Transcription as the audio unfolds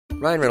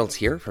Ryan Reynolds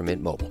here from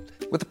Mint Mobile.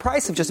 With the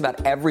price of just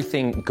about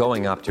everything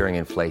going up during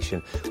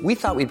inflation, we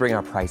thought we'd bring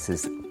our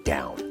prices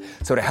down.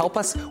 So to help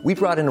us, we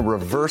brought in a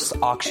reverse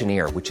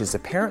auctioneer, which is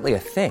apparently a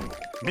thing.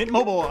 Mint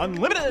Mobile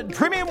Unlimited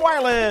Premium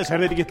Wireless. How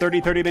to get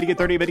 30, 30, bit to get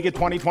 30, bit to get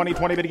 20, 20,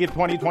 20, bit to get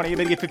 20, 20,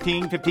 bit to get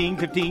 15, 15,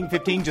 15,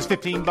 15, just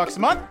 $15 a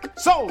month?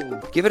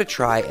 Sold! Give it a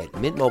try at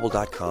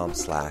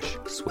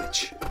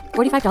mintmobile.com/switch.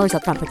 $45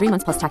 up front for 3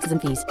 months plus taxes and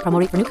fees. Promo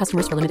rate for new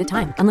customers for limited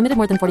time. Unlimited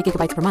more than 40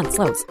 gigabytes per month.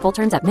 Slows full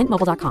terms at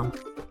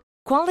mintmobile.com.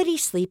 Quality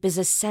sleep is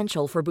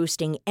essential for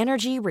boosting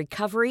energy,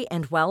 recovery,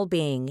 and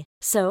well-being.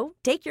 So,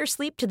 take your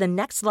sleep to the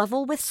next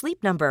level with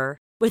Sleep Number.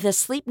 With a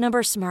Sleep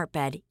Number smart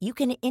bed, you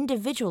can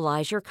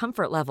individualize your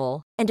comfort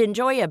level and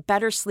enjoy a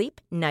better sleep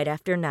night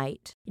after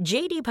night.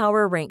 J.D.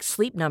 Power ranks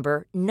Sleep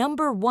Number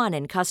number 1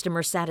 in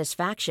customer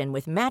satisfaction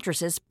with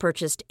mattresses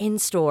purchased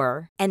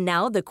in-store. And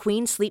now the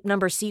Queen Sleep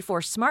Number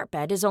C4 smart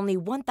bed is only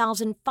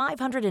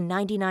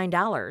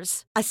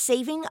 $1,599, a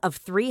saving of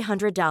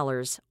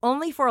 $300,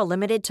 only for a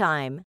limited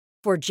time.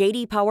 For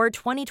JD Power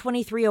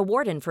 2023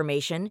 award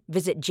information,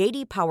 visit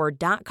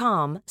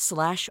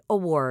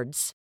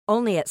jdpower.com/awards.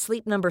 Only at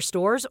Sleep Number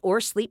stores or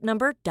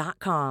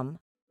sleepnumber.com.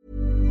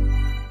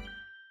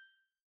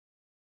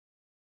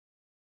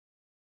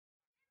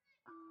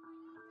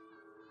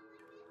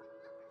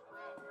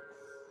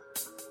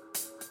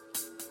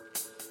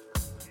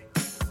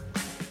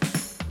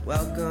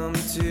 Welcome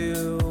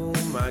to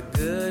my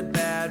good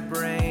bad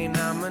brain.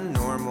 I'm a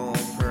normal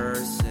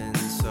person,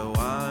 so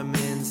I'm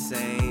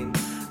insane.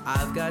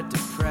 I've got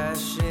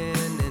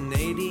depression and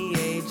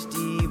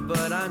ADHD,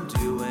 but I'm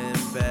doing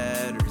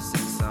better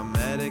since I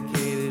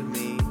medicated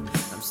me.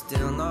 I'm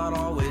still not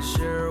always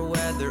sure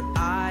whether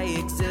I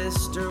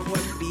exist or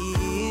what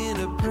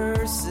being a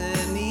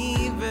person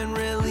even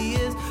really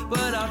is,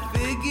 but I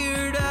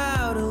figured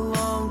out a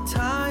long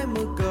time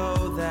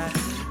ago that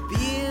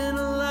being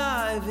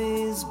alive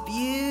is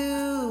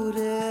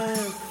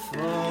beautiful.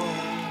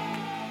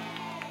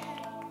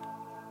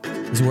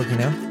 Is it working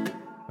now?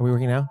 Are we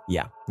working now?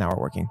 Yeah, now we're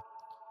working.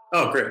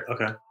 Oh, great.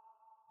 Okay.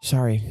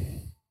 Sorry,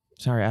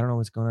 I don't know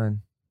what's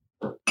going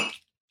on.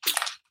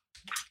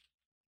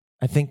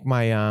 I think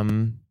my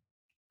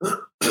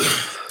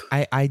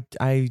I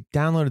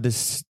downloaded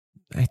this.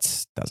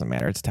 It doesn't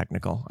matter. It's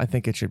technical. I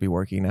think it should be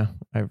working now.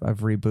 I've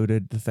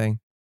rebooted the thing.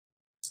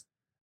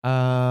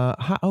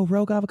 Hi, oh,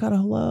 Rogue Avocado.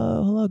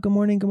 Hello. Good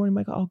morning,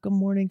 Michael. Oh, good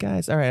morning,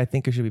 guys. All right, I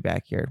think I should be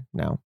back here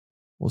now.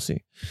 We'll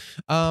see.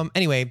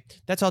 Anyway,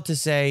 that's all to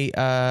say.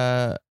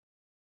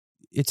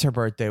 It's her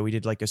birthday. We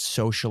did like a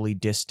socially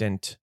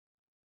distant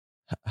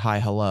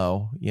hi,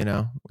 hello,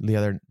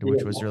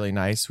 which was really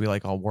nice. We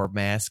like all wore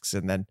masks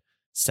and then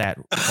sat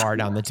far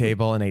down the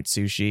table and ate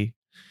sushi.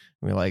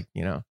 We I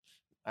don't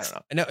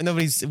know.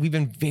 We've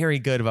been very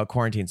good about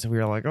quarantine. So we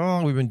were like,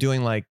 oh, we've been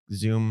doing like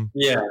Zoom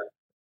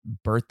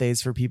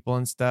birthdays for people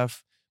and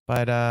stuff.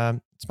 But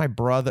it's my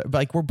brother.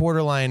 Like we're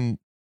borderline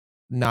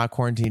not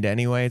quarantined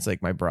anyway. It's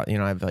like my brother,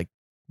 I've like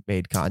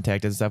made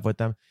contact and stuff with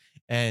them.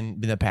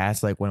 And in the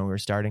past, like when we were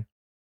starting.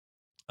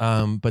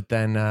 But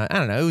then I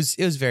don't know.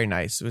 It was very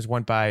nice. It was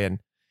went by and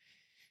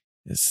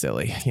it's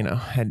silly,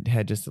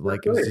 had just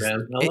like great,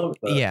 man. I love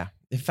that. Yeah,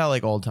 it felt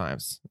like old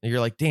times. You're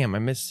like, damn, I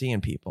miss seeing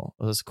people.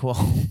 It was cool.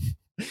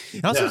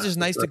 And also, it's just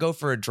nice to go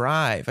for a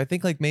drive. I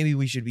think like maybe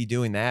we should be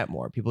doing that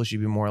more. People should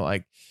be more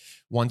like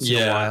once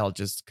in a while,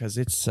 just because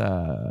it's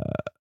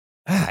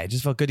it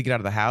just felt good to get out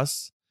of the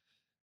house.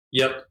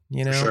 Yep.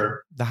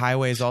 Sure. The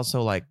highways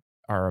also like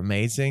are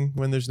amazing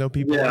when there's no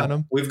people on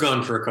them. We've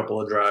gone for a couple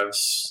of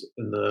drives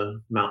in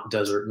the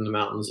desert in the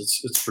mountains.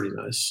 It's pretty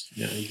nice.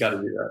 Yeah, you got to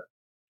do that.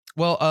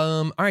 Well,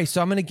 all right.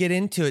 So I'm going to get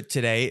into it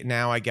today.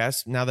 Now, I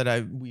guess now that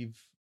I've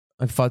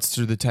futzed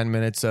through the 10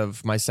 minutes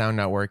of my sound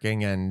not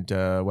working and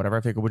whatever,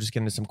 I figure we'll just get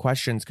into some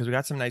questions because we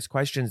got some nice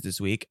questions this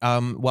week.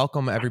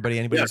 Welcome everybody.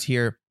 Anybody who's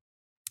here.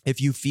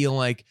 If you feel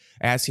like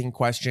asking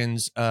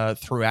questions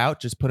throughout,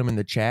 just put them in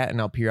the chat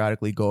and I'll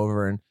periodically go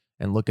over and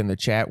look in the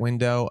chat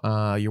window.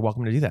 You're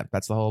welcome to do that.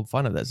 That's the whole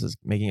fun of this, is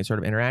making it sort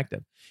of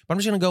interactive. But I'm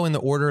just going to go in the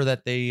order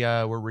that they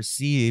were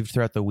received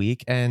throughout the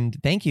week. And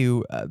thank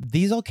you.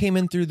 These all came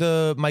in through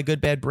the My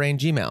Good Bad Brain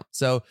Gmail.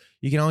 So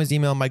you can always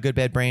email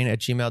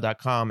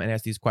mygoodbadbrain@gmail.com and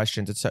ask these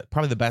questions. It's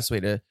probably the best way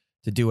to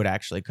do it,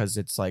 actually, because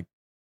it's like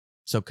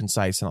so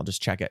concise and I'll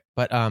just check it.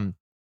 But all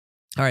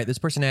right, this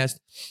person asked,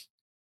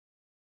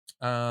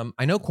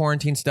 I know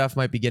quarantine stuff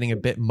might be getting a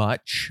bit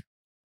much.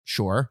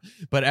 Sure,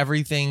 but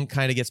everything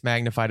kind of gets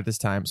magnified at this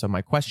time. So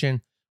my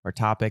question or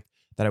topic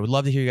that I would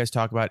love to hear you guys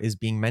talk about is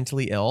being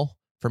mentally ill.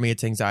 For me,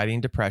 it's anxiety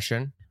and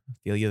depression. I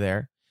feel you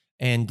there.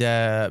 And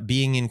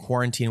being in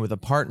quarantine with a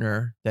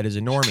partner that is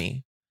a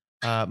normie.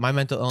 My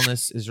mental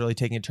illness is really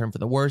taking a turn for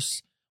the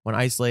worse when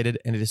isolated,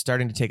 and it is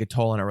starting to take a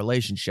toll on a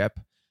relationship.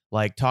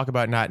 Like, talk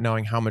about not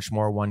knowing how much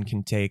more one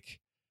can take.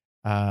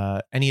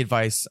 Any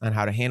advice on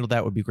how to handle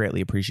that would be greatly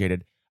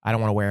appreciated. I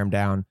don't want to wear him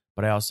down,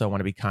 but I also want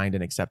to be kind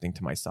and accepting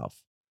to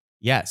myself.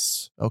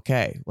 Yes.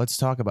 Okay. Let's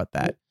talk about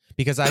that,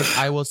 because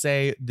I will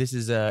say this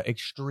is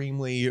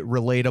extremely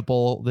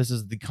relatable. This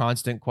is the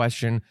constant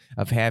question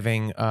of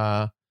having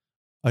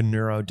a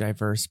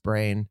neurodiverse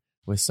brain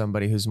with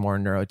somebody who's more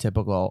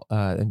neurotypical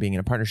and being in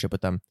a partnership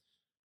with them.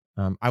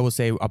 I will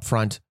say up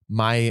front,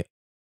 I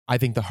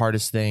think the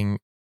hardest thing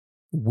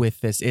with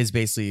this is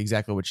basically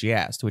exactly what she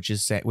asked, which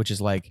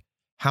is like,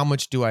 how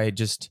much do I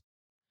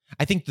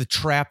think the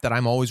trap that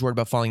I'm always worried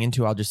about falling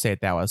into, I'll just say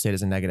it that way, I'll say it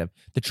as a negative.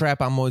 The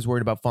trap I'm always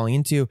worried about falling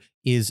into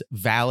is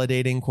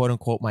validating, quote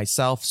unquote,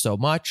 myself so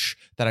much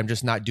that I'm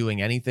just not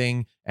doing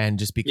anything and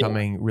just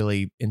becoming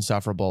really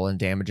insufferable and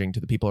damaging to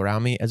the people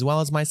around me as well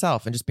as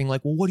myself, and just being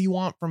like, well, what do you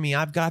want from me?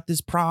 I've got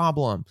this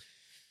problem.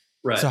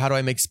 Right. So how do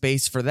I make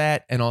space for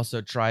that and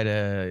also try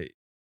to,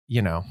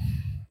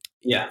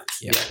 Yeah.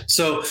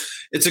 So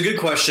it's a good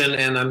question,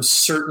 and I'm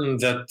certain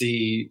that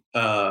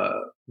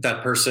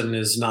that person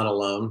is not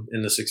alone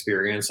in this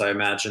experience. I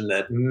imagine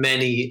that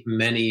many,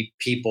 many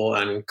people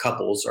and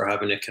couples are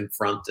having to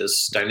confront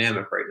this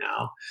dynamic right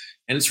now,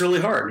 and it's really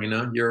hard.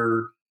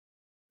 You're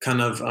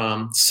kind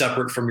of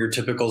separate from your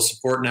typical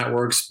support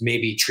networks,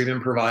 maybe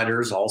treatment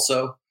providers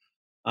also.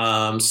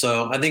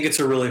 So I think it's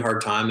a really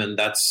hard time, and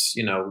that's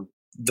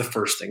the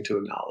first thing to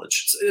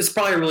acknowledge. It's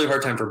probably a really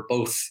hard time for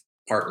both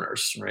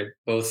partners, right?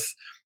 Both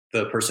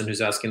the person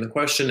who's asking the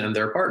question and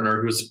their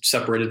partner who's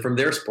separated from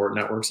their support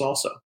networks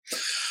also.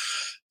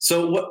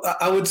 So what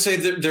I would say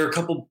that there are a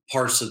couple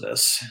parts of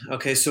this.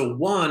 Okay. So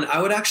one,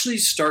 I would actually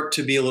start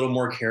to be a little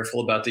more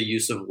careful about the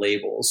use of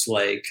labels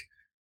like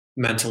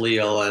mentally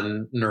ill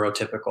and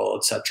neurotypical,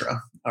 et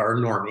cetera, or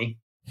normie.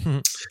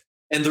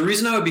 And the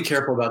reason I would be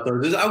careful about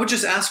those is I would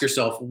just ask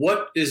yourself,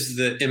 what is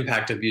the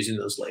impact of using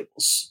those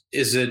labels?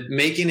 Is it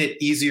making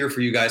it easier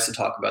for you guys to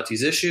talk about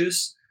these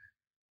issues?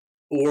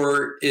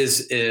 Or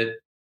is it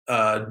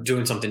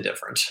doing something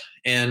different?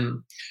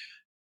 And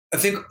I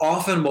think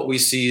often what we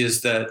see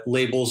is that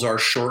labels are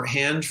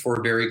shorthand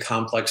for very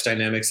complex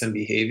dynamics and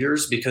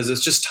behaviors, because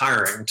it's just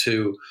tiring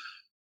to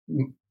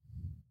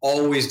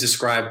always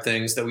describe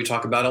things that we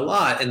talk about a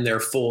lot in their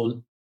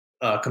full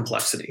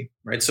complexity,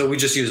 right? So we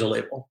just use a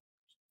label.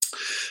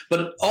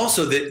 But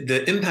also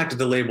the impact of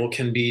the label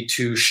can be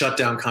to shut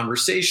down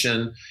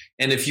conversation.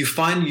 And if you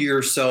find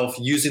yourself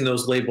using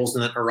those labels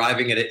and then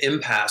arriving at an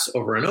impasse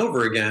over and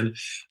over again,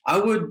 I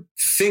would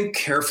think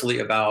carefully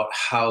about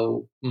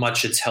how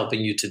much it's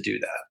helping you to do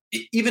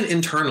that. Even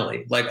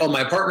internally, like, oh,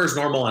 my partner's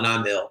normal and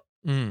I'm ill.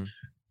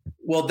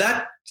 Well,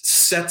 that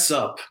sets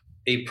up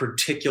a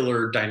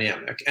particular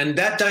dynamic, and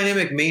that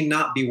dynamic may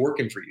not be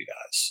working for you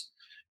guys.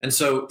 And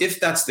so if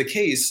that's the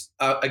case,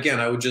 again,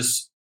 I would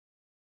just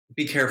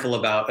be careful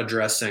about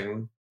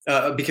using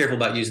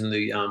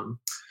the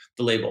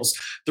labels.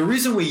 The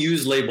reason we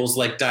use labels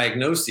like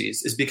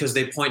diagnoses is because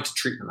they point to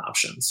treatment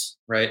options,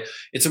 right?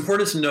 It's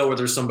important to know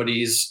whether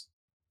somebody's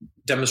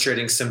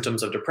demonstrating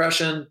symptoms of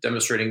depression,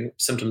 demonstrating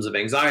symptoms of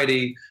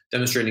anxiety,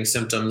 demonstrating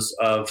symptoms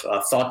of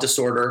thought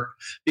disorder,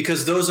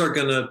 because those are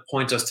going to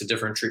point us to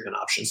different treatment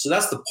options. So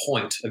that's the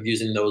point of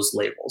using those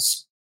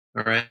labels.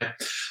 All right.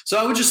 So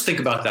I would just think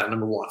about that,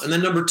 number one. And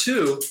then number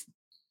two,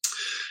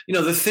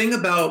 the thing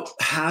about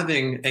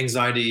having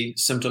anxiety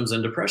symptoms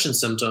and depression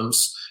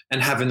symptoms and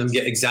having them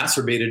get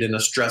exacerbated in a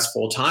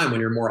stressful time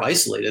when you're more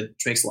isolated,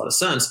 which makes a lot of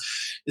sense,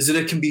 is that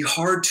it can be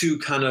hard to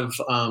kind of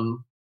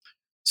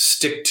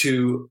stick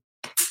to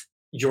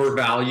your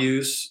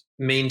values,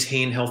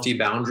 maintain healthy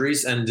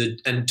boundaries, and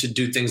to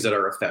do things that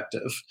are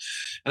effective.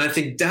 And I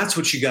think that's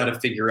what you got to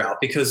figure out,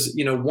 because,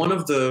 one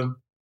of the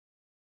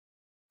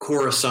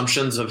core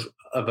assumptions of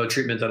a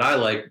treatment that I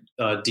like,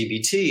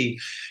 DBT,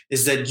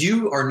 is that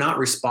you are not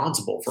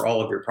responsible for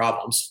all of your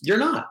problems. You're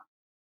not,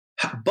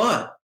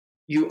 but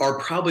you are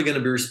probably going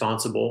to be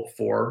responsible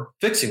for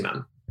fixing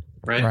them,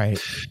 right?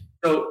 Right.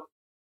 So,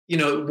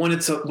 when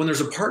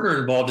there's a partner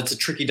involved, it's a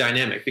tricky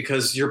dynamic,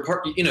 because you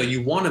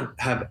want to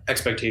have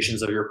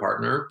expectations of your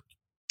partner.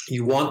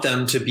 You want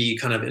them to be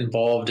kind of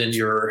involved in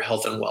your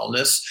health and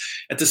wellness.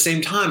 At the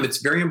same time,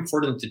 it's very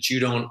important that you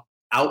don't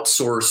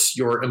outsource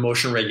your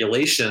emotion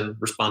regulation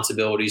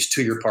responsibilities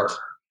to your partner,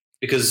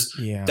 because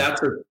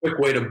that's a quick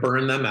way to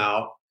burn them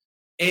out.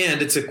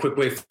 And it's a quick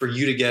way for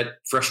you to get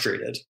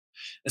frustrated,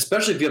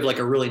 especially if you have like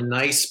a really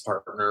nice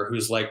partner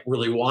who's like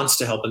really wants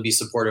to help and be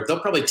supportive. They'll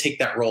probably take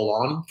that role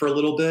on for a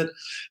little bit,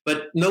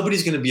 but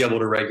nobody's going to be able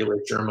to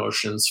regulate your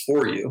emotions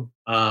for you.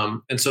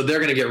 And so they're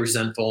going to get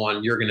resentful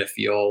and you're going to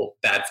feel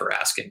bad for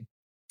asking.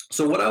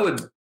 So what I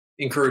would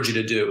encourage you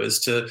to do is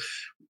to,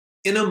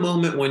 in a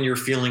moment when you're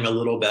feeling a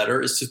little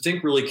better, is to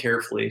think really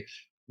carefully,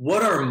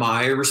 what are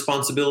my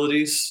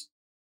responsibilities?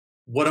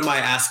 What am I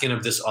asking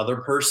of this other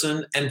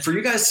person? And for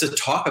you guys to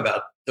talk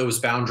about those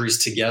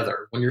boundaries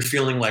together when you're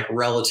feeling like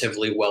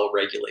relatively well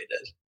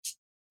regulated,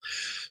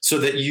 so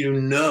that you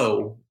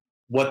know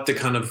what the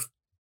kind of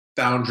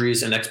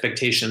boundaries and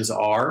expectations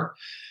are.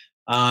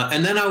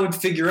 And then I would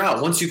figure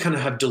out, once you kind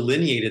of have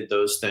delineated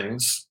those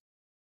things,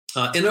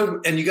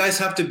 and you guys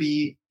have to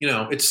be,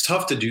 it's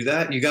tough to do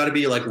that. You got to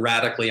be like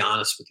radically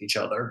honest with each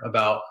other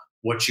about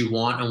what you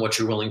want and what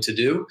you're willing to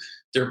do.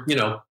 There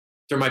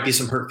might be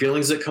some hurt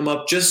feelings that come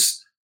up. Just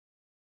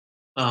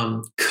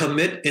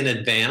commit in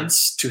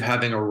advance to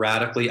having a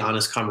radically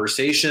honest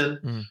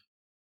conversation,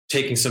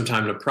 taking some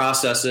time to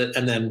process it,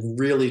 and then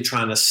really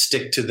trying to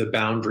stick to the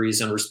boundaries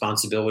and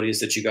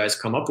responsibilities that you guys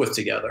come up with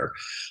together.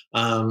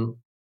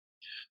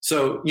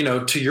 So,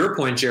 to your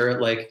point,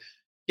 Jarrett, like,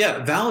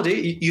 yeah,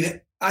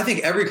 validate. I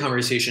think every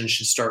conversation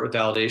should start with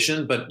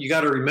validation, but you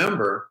got to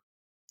remember,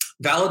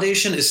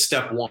 validation is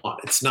step one.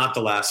 It's not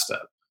the last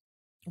step.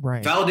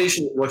 Right.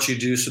 Validation is what you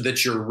do so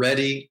that you're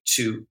ready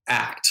to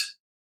act.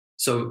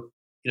 So,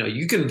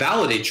 you can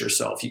validate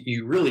yourself.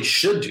 You really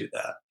should do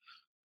that.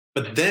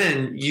 But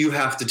then you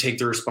have to take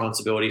the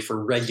responsibility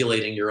for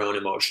regulating your own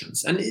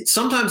emotions. And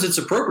sometimes it's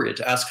appropriate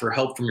to ask for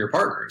help from your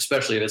partner,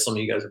 especially if it's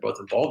something you guys are both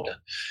involved in.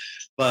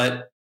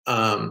 But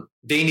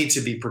they need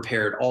to be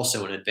prepared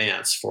also in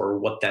advance for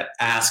what that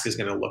ask is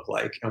going to look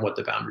like and what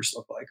the boundaries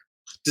look like.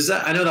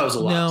 I know that was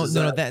a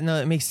lot. No,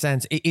 it makes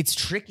sense. It's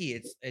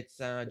tricky. It's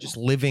just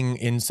living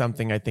in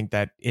something. I think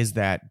that is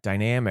that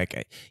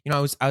dynamic.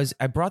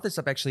 I brought this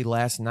up actually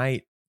last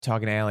night,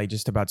 talking to Allie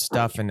just about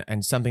stuff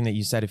and something that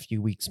you said a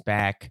few weeks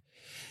back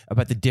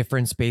about the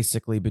difference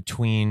basically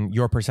between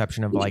your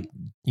perception of like,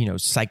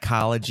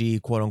 psychology,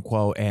 quote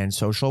unquote, and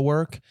social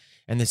work.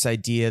 And this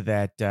idea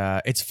that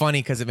it's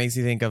funny because it makes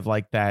you think of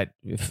like that,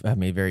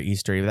 very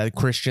Eastery, that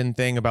Christian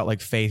thing about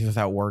like faith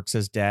without works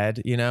is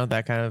dead,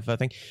 that kind of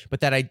thing. But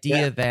that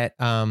idea that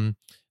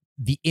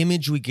the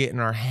image we get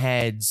in our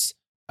heads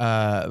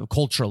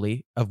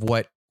culturally of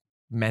what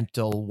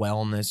mental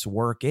wellness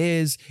work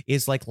is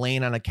like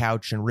laying on a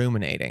couch and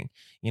ruminating,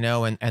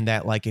 and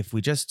that like if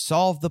we just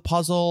solve the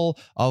puzzle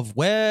of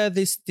where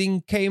this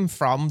thing came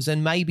from,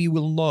 then maybe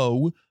we'll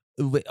know.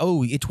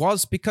 Oh, it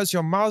was because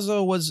your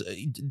mother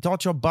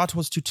thought your butt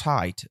was too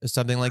tight or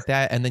something like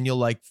that. And then you'll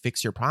like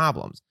fix your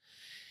problems.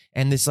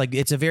 And this like,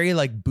 it's a very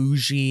like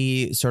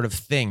bougie sort of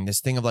thing. This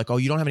thing of like, oh,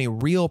 you don't have any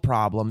real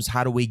problems.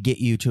 How do we get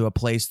you to a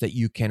place that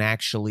you can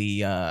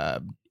actually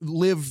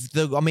live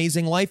the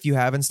amazing life you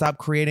have and stop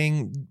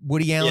creating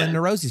Woody Allen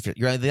neuroses?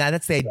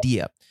 That's the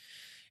idea.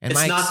 And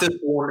it's not this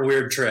one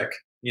weird trick,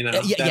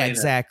 Yeah,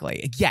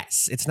 exactly.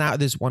 Yes. It's not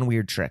this one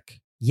weird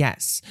trick.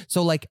 Yes.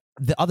 So like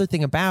the other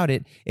thing about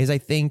it is I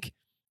think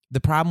the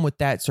problem with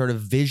that sort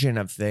of vision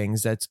of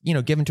things that's,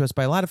 given to us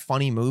by a lot of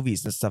funny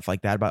movies and stuff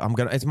like that, but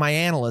as my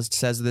analyst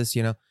says this,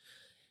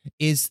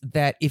 is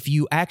that if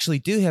you actually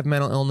do have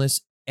mental illness,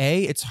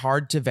 it's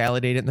hard to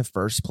validate it in the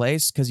first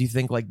place because you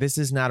think like this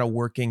is not a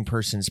working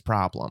person's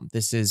problem.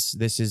 This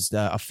is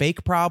a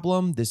fake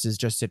problem. This is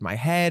just in my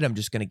head. I'm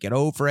just going to get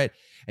over it.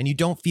 And you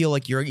don't feel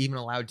like you're even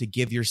allowed to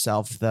give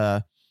yourself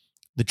the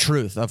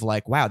truth of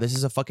like, wow, this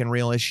is a fucking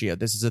real issue.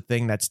 This is a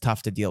thing that's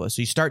tough to deal with.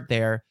 So you start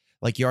there,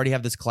 like you already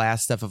have this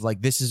class stuff of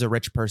like, this is a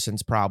rich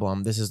person's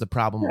problem. This is the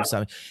problem with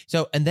something.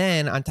 So, and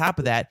then on top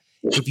of that,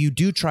 if you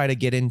do try to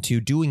get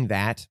into doing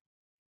that,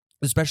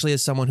 especially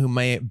as someone who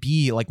may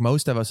be like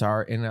most of us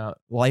are in a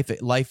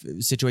life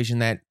situation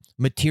that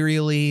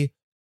materially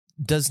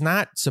does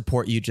not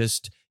support you,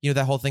 just,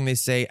 that whole thing they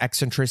say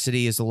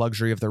eccentricity is the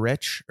luxury of the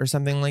rich or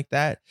something like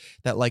that.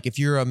 That like if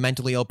you're a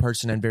mentally ill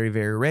person and very,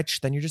 very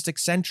rich, then you're just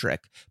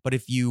eccentric. But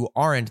if you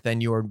aren't,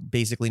 then you're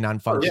basically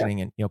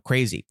non-functioning and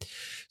crazy.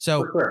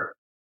 So,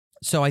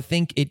 so I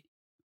think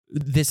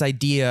this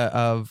idea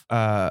of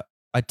a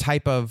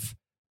type of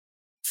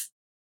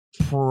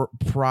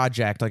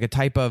project, like a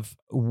type of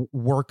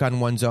work on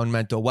one's own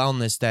mental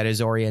wellness that is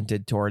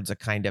oriented towards a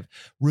kind of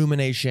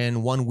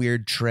rumination, one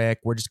weird trick,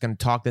 we're just going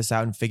to talk this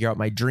out and figure out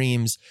my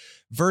dreams,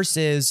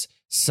 versus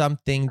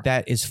something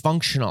that is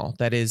functional,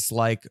 that is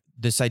like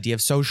this idea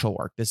of social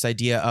work, this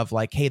idea of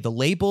like, hey, the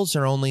labels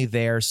are only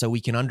there so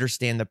we can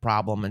understand the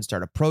problem and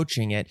start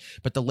approaching it,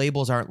 but the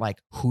labels aren't like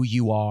who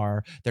you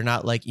are. They're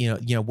not like,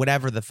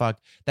 whatever the fuck,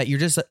 that you're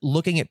just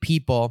looking at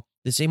people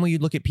the same way you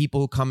look at people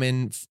who come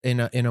in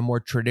a more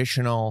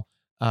traditional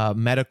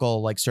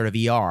medical, like sort of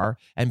ER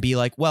and be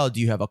like, well, do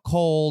you have a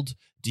cold?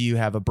 Do you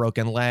have a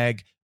broken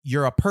leg?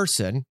 You're a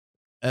person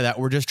that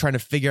we're just trying to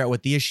figure out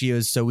what the issue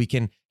is so we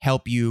can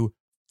help you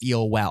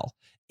feel well.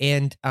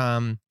 And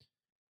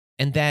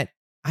that,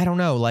 I don't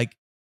know, like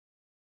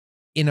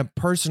in a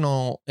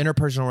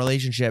interpersonal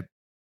relationship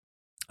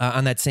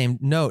on that same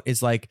note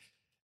is like,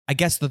 I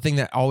guess the thing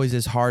that always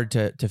is hard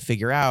to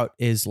figure out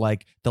is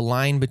like the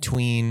line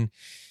between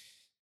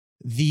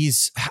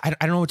these, I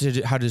don't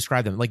know how to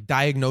describe them, like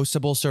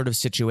diagnosable sort of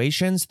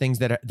situations, things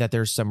that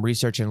there's some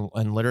research and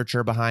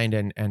literature behind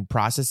and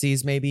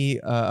processes maybe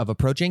of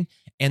approaching,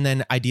 and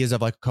then ideas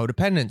of like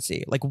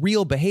codependency, like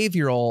real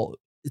behavioral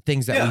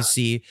things that we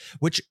see,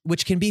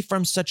 which can be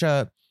from such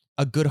a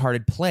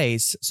good-hearted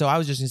place. So I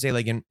was just gonna say,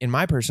 like in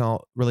my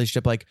personal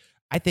relationship, like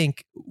I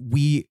think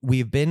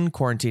we've been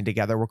quarantined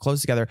together. We're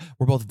close together.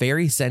 We're both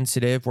very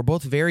sensitive. We're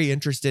both very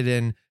interested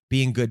in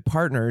being good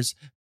partners,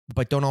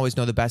 but don't always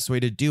know the best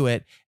way to do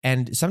it.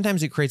 And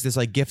sometimes it creates this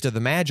like gift of the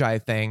magi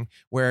thing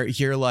where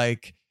you're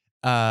like,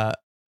 if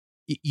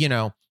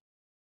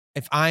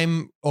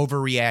I'm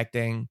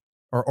overreacting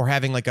or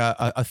having like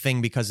a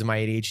thing because of my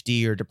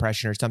ADHD or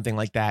depression or something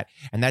like that,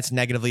 and that's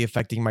negatively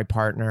affecting my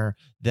partner,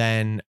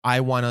 then I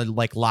want to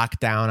like lock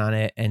down on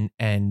it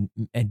and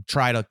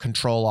try to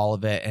control all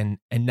of it and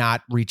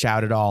not reach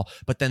out at all.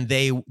 But then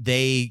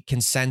they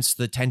can sense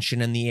the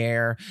tension in the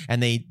air,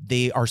 and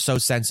they are so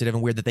sensitive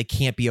and weird that they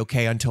can't be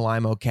okay until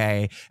I'm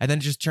okay. And then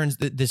it just turns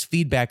this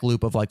feedback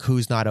loop of like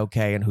who's not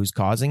okay and who's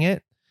causing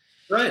it.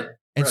 Right.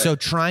 And so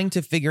trying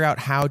to figure out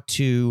how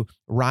to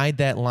ride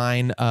that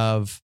line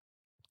of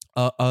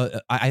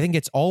I think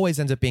it's always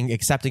ends up being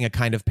accepting a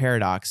kind of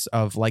paradox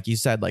of, like you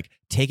said, like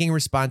taking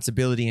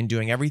responsibility and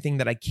doing everything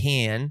that I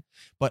can,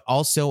 but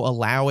also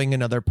allowing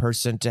another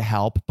person to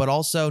help, but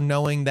also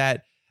knowing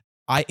that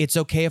it's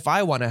okay if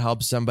I want to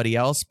help somebody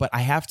else, but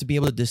I have to be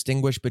able to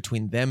distinguish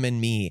between them and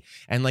me.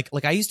 And like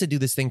I used to do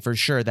this thing for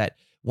sure, that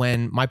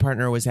when my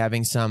partner was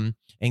having some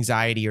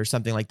anxiety or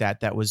something like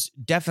that, that was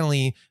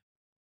definitely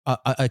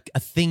a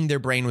thing their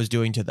brain was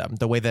doing to them,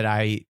 the way that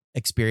I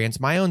experience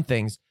my own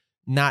things,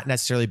 not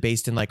necessarily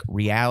based in like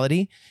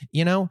reality,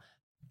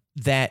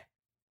 that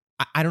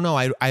I don't know.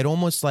 I'd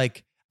almost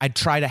like, I'd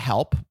try to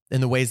help in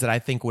the ways that I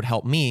think would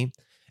help me.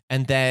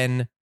 And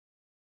then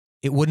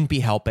it wouldn't be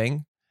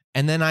helping.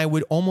 And then I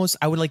would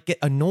like get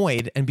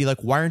annoyed and be like,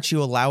 why aren't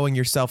you allowing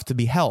yourself to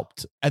be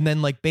helped? And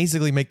then like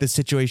basically make the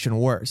situation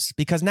worse,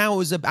 because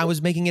now I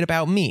was making it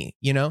about me,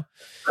 So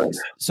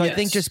yes. I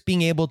think just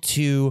being able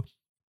to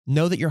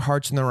know that your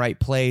heart's in the right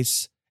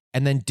place,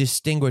 and then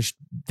distinguish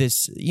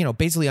this,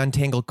 basically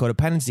untangle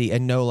codependency,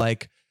 and know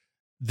like,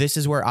 this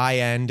is where I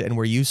end and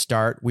where you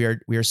start. We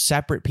are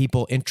separate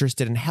people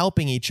interested in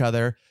helping each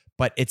other,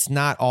 but it's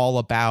not all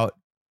about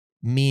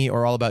me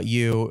or all about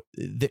you.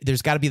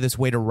 There's got to be this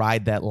way to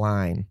ride that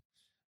line.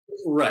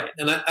 Right.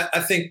 And I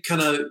think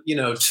kind of,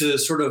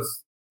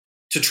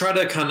 to try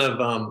to kind of,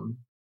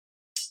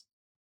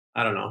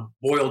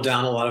 boil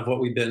down a lot of what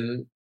we've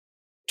been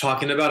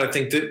talking about. I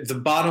think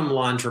the bottom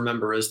line to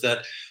remember is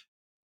that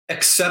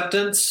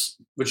acceptance,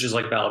 which is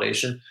like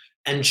validation,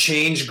 and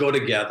change go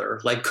together,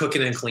 like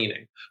cooking and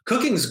cleaning.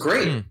 Cooking's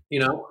great,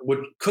 what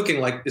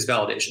cooking like is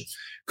validation.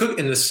 Cook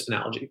in this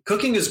analogy,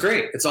 cooking is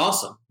great. It's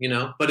awesome,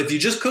 but if you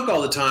just cook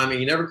all the time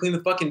and you never clean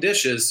the fucking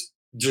dishes,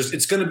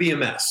 it's going to be a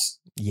mess.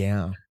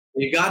 Yeah.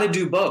 You got to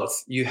do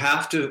both. You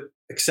have to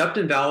accept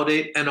and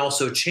validate and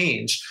also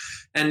change.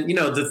 And,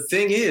 the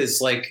thing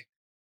is, like,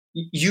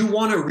 you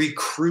want to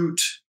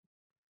recruit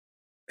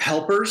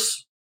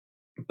helpers,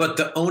 but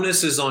the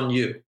onus is on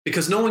you,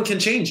 because no one can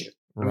change you.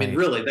 Right. I mean,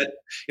 really, that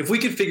if we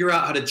could figure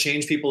out how to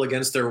change people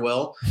against their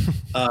will,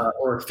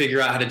 or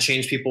figure out how to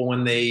change people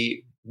when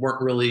they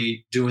weren't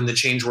really doing the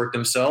change work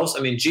themselves,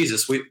 I mean,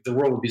 Jesus, the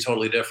world would be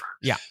totally different.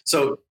 Yeah.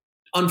 So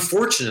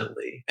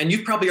unfortunately, and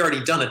you've probably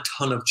already done a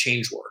ton of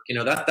change work,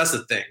 that's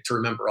the thing to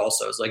remember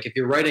also, is like, if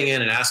you're writing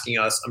in and asking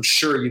us, I'm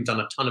sure you've done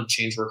a ton of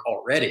change work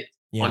already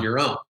on your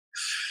own.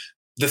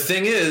 The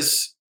thing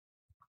is,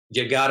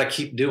 you got to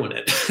keep doing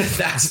it.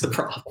 That's the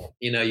problem.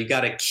 You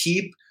got to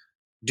keep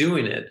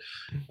doing it.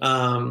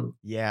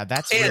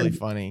 That's really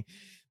funny.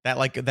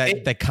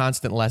 That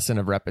constant lesson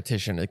of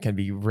repetition, it can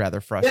be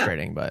rather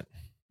frustrating, but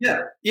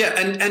yeah.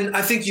 And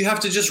I think you have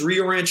to just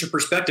reorient your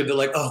perspective to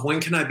like, oh, when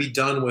can I be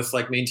done with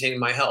like maintaining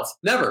my health?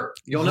 Never.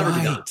 You'll never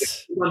be done.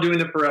 You're doing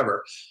it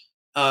forever.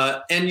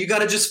 And you got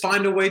to just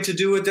find a way to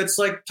do it that's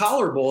like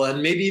tolerable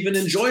and maybe even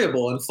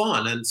enjoyable and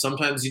fun. And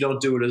sometimes you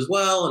don't do it as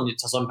well, and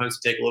sometimes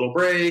you take a little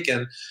break,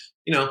 and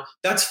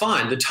that's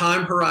fine. The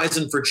time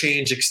horizon for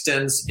change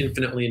extends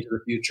infinitely into the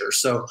future,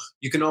 so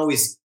you can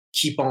always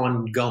keep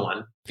on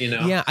going.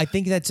 Yeah, I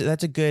think that's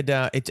a good.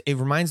 It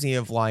reminds me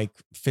of like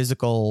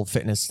physical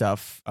fitness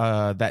stuff.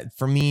 That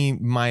for me,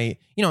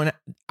 and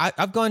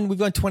we've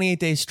gone 28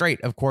 days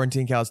straight of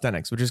quarantine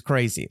calisthenics, which is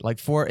crazy.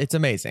 It's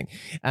amazing.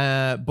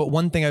 But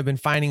one thing I've been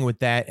finding with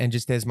that, and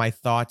just as my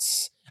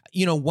thoughts,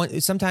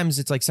 sometimes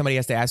it's like somebody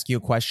has to ask you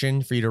a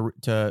question for you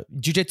to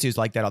jiu-jitsu is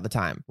like that all the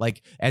time.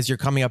 Like as you're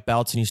coming up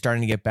belts and you're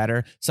starting to get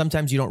better,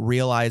 sometimes you don't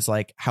realize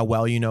like how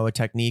well you know a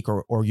technique,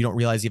 or you don't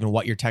realize even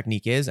what your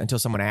technique is until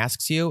someone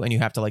asks you, and you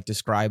have to like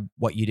describe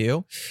what you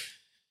do.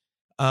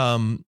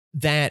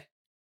 That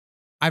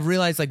I've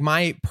realized like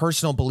my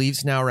personal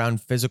beliefs now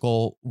around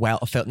physical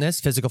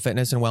fitness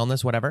and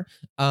wellness, whatever,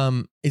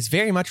 is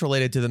very much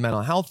related to the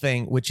mental health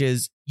thing, which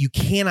is you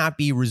cannot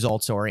be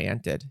results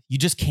oriented. You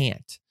just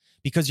can't.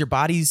 Because your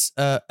body's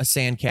a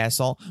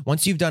sandcastle.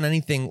 Once you've done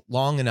anything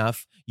long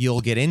enough, you'll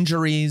get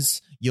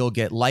injuries, you'll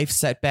get life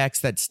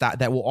setbacks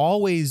that will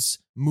always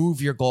move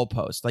your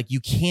goalpost. Like you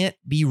can't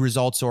be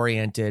results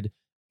oriented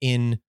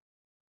in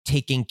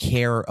taking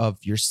care of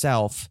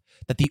yourself.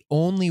 That the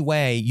only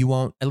way you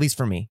won't, at least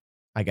for me,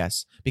 I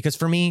guess, because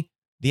for me,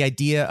 the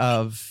idea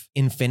of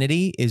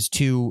infinity is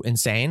too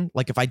insane.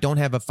 Like if I don't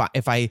have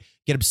if I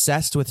get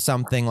obsessed with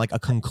something like a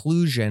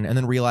conclusion and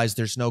then realize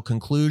there's no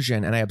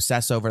conclusion and I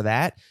obsess over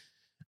that,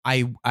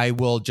 I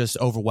will just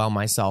overwhelm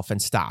myself and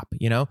stop,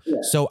 Yeah.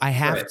 So I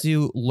have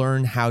to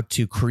learn how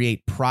to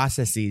create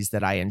processes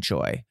that I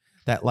enjoy,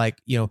 that like,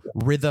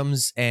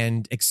 rhythms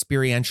and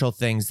experiential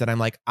things that I'm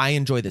like, I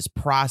enjoy this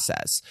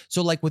process.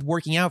 So like with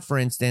working out, for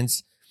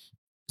instance,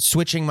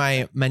 switching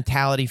my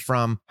mentality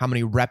from how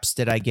many reps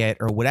did I get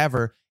or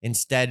whatever,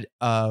 instead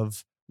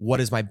of what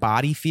does my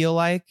body feel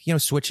like,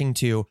 switching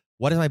to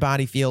what does my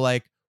body feel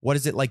like? What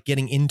is it like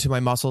getting into my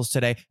muscles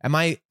today?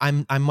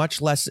 I'm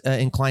much less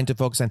inclined to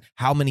focus on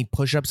how many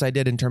push-ups I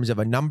did in terms of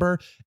a number,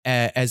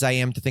 as I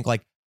am to think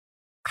like,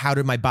 how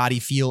did my body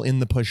feel in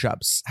the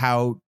push-ups?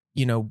 How,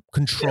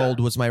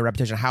 controlled was my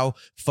repetition? How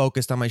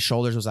focused on my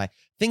shoulders was I?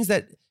 Things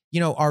that,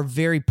 are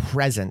very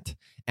present.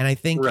 And I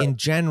think in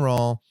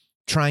general,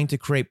 trying to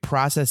create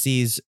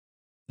processes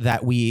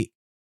that we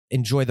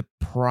enjoy the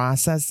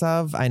process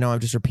of, I know I'm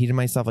just repeating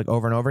myself like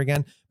over and over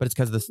again, but it's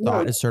because this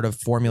thought is sort of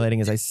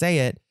formulating as I say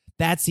it.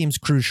 That seems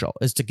crucial,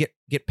 is to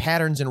get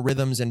patterns and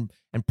rhythms and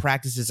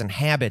practices and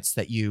habits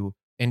that you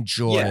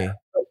enjoy. Yeah.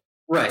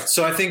 Right.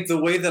 So I think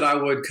the way that I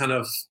would kind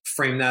of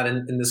frame that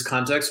in this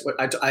context,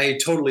 I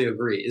totally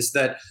agree, is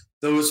that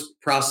those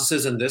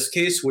processes in this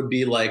case would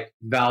be like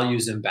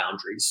values and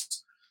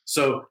boundaries.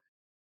 So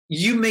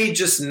you may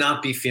just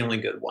not be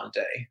feeling good one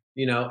day,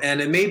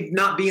 and it may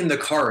not be in the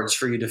cards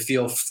for you to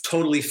feel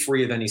totally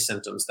free of any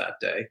symptoms that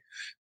day.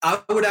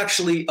 I would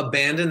actually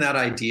abandon that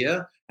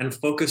idea and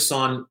focus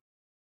on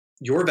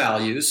your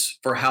values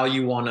for how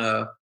you want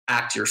to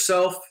act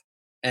yourself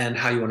and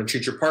how you want to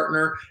treat your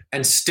partner,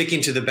 and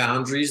sticking to the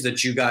boundaries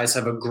that you guys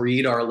have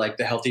agreed are like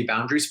the healthy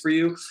boundaries for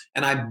you.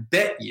 And I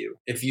bet you,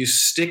 if you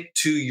stick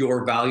to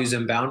your values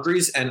and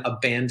boundaries and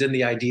abandon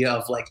the idea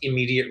of like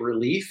immediate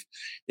relief,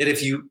 that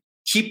if you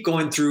keep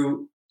going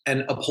through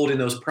and upholding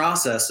those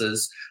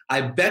processes, I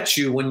bet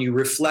you when you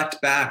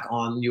reflect back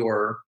on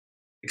your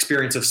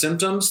experience of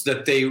symptoms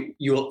that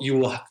you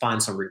will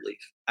find some relief.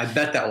 I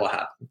bet that will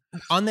happen.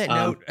 On that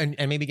note, and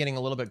maybe getting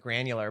a little bit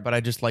granular, but I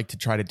just like to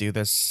try to do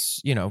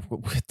this,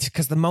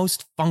 because the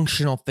most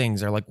functional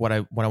things are like what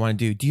I want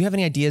to do. Do you have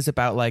any ideas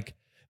about, like,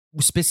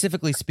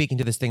 specifically speaking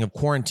to this thing of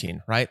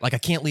quarantine, right? Like, I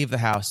can't leave the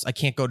house. I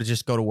can't go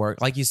to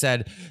work. Like you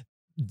said,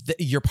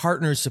 your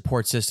partner's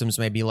support systems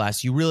may be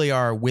less. You really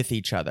are with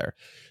each other.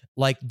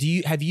 Like,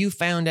 have you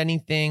found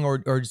anything,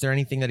 or is there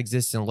anything that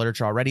exists in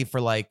literature already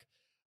for like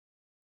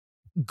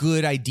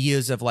good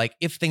ideas of like,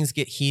 if things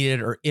get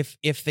heated or if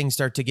things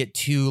start to get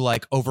too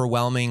like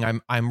overwhelming,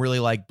 I'm really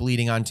like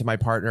bleeding onto my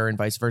partner and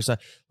vice versa,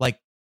 like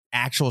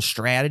actual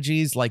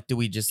strategies? Like, do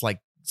we just like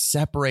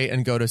separate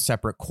and go to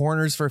separate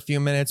corners for a few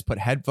minutes, put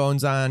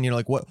headphones on,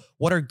 like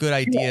what are good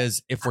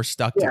ideas if we're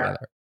stuck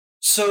together?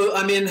 So,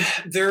 I mean,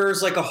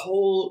 there's like a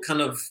whole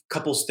kind of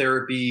couples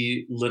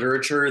therapy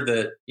literature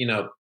that,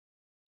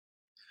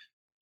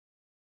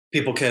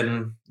 people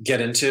can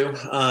get into.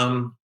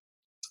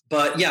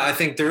 But yeah, I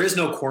think there is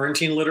no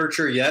quarantine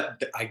literature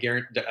yet.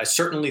 I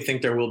certainly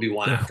think there will be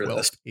one after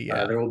this.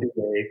 There will be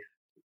a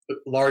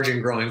large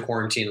and growing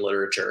quarantine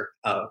literature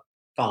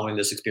following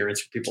this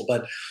experience for people.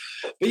 But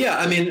yeah,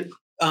 I mean,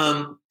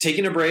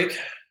 taking a break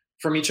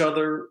from each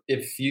other,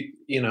 if you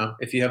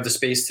have the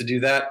space to do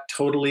that,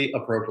 totally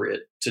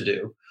appropriate to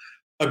do.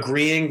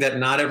 Agreeing that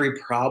not every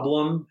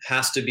problem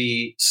has to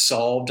be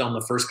solved on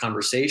the first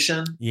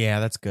conversation. Yeah,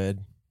 that's good.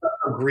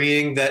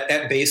 Agreeing that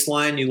at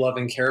baseline you love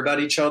and care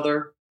about each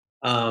other.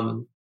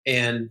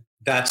 And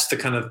that's the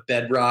kind of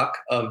bedrock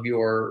of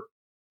your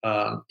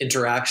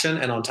interaction.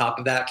 And on top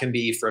of that can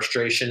be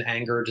frustration,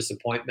 anger,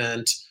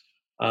 disappointment,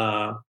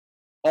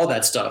 all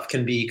that stuff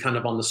can be kind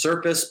of on the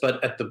surface,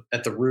 but at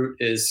the root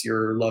is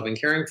your love and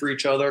caring for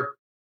each other.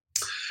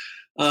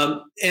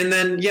 And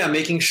then,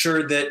 making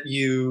sure that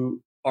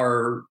you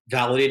are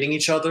validating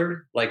each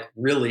other, like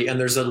really. And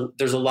there's a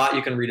lot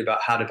you can read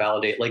about how to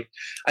validate. Like,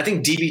 I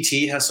think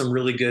DBT has some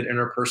really good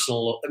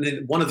interpersonal. I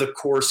mean, one of the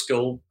core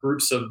skill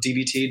groups of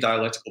DBT,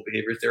 dialectical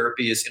behavior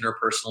therapy, is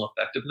interpersonal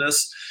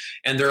effectiveness.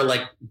 And there are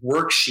like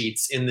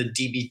worksheets in the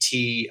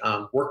DBT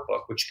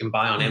workbook, which you can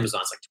buy on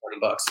Amazon. It's like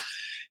 $20.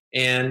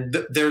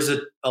 And there's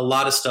a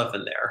lot of stuff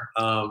in there.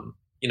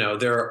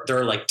 There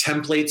are like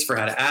templates for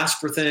how to ask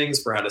for things,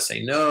 for how to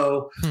say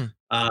no.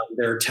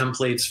 There are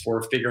templates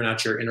for figuring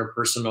out your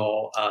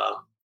interpersonal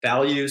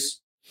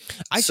values.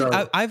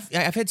 I've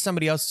had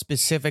somebody else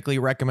specifically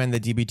recommend the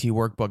DBT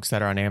workbooks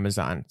that are on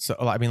Amazon. So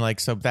I mean, like,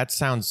 so that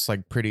sounds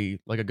like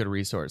pretty like a good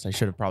resource. I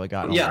should have probably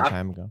gotten a long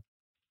time ago.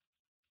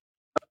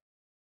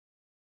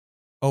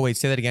 Oh wait,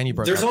 say that again. You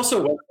broke. There's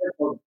also a website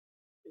called,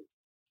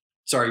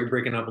 sorry, you're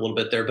breaking up a little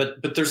bit there,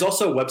 but there's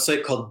also a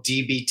website called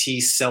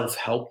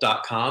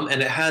dbtselfhelp.com,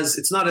 and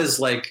it's not as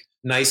like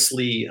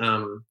nicely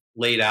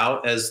laid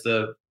out as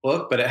the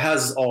book, but it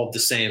has all of the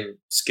same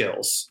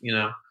skills,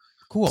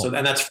 Cool. So,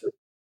 and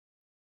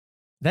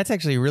that's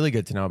actually really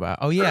good to know about.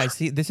 Oh yeah, I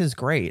see. This is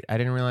great. I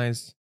didn't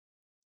realize.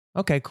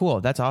 Okay,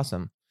 cool. That's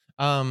awesome.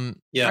 Yeah.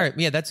 All right.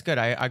 Yeah, that's good.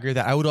 I agree with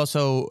that. I would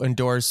also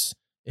endorse,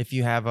 if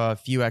you have a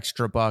few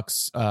extra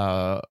bucks,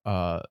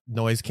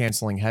 noise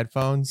canceling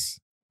headphones.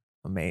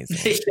 Amazing.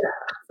 Yeah,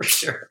 for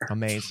sure.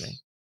 Amazing.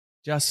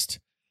 Just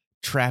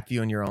trap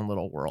you in your own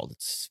little world.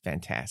 It's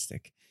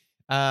fantastic.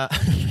 All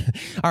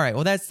right.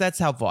 Well, that's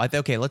helpful.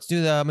 Okay, I'm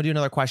gonna do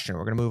another question.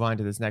 We're gonna move on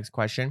to this next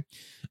question.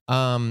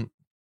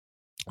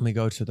 Let me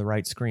go to the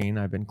right screen.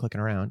 I've been clicking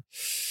around.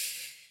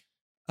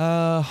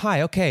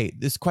 Hi. Okay.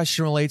 This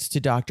question relates to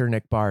Dr.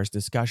 Nick Barr's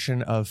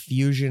discussion of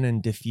fusion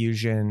and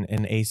diffusion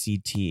in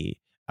ACT.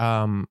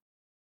 I'm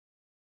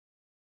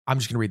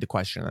just going to read the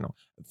question. I know.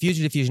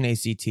 Fusion, diffusion,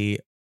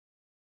 ACT.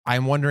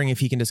 I'm wondering if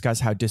he can discuss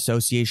how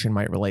dissociation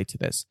might relate to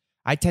this.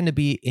 I tend to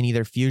be in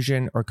either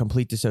fusion or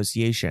complete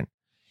dissociation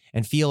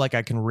and feel like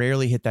I can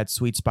rarely hit that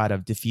sweet spot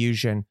of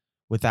diffusion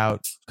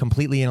without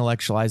completely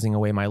intellectualizing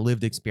away my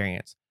lived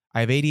experience.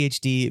 I have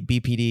ADHD,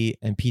 BPD,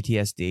 and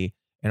PTSD,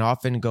 and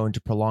often go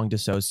into prolonged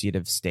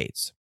dissociative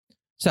states.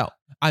 So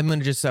I'm going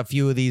to just a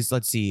few of these.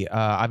 Let's see.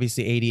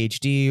 Obviously,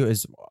 ADHD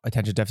is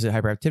attention deficit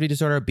hyperactivity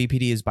disorder.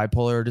 BPD is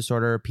bipolar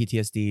disorder.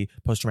 PTSD,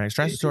 post-traumatic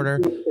stress disorder.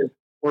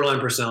 Borderline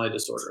personality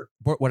disorder.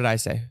 What did I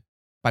say?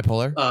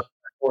 Bipolar?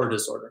 Bipolar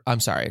disorder. I'm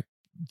sorry.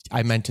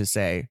 I meant to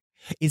say,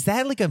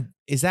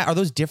 are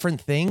those different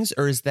things,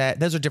 or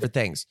those are different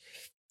things?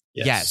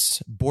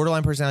 Yes.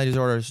 Borderline personality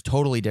disorder is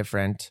totally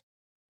different.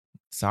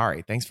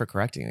 Sorry. Thanks for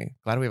correcting me.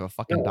 Glad we have a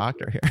fucking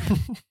doctor here.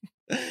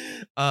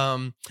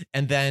 And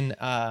then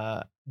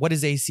what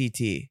is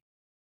ACT?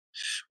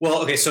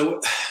 Well, okay. So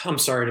I'm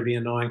sorry to be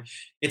annoying.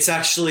 It's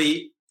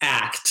actually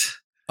ACT.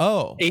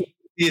 Oh. ACT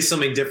is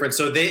something different.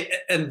 So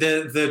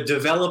the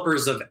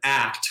developers of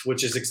ACT,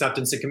 which is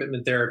acceptance and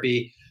commitment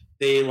therapy,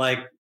 they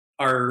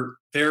are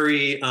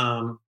very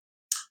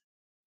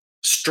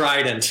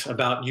strident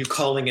about you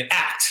calling it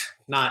ACT,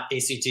 not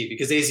ACT,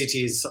 because ACT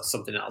is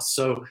something else.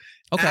 So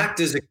okay. ACT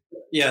is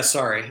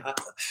sorry.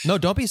 No,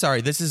 don't be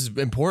sorry. This is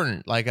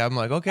important. I'm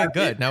like, okay,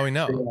 good. Now we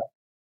know.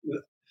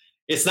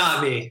 It's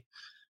not me.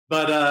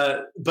 But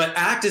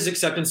ACT is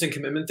acceptance and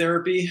commitment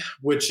therapy,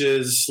 which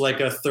is like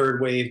a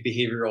third wave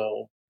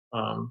behavioral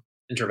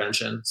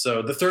intervention.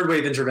 So the third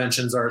wave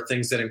interventions are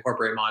things that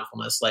incorporate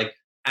mindfulness, like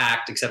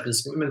ACT,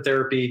 acceptance and commitment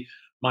therapy,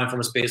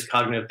 mindfulness-based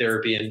cognitive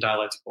therapy, and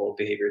dialectical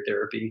behavior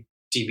therapy,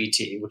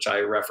 DBT, which I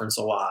reference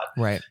a lot.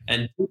 Right.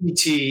 And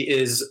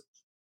DBT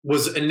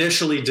was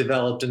initially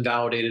developed and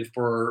validated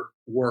for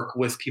work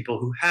with people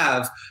who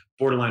have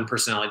borderline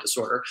personality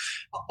disorder.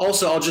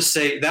 Also, I'll just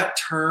say that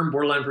term,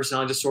 borderline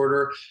personality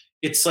disorder,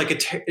 it's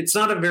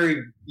not a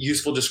very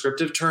useful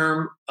descriptive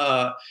term.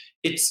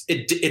 It's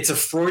a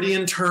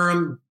Freudian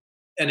term,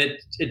 and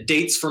it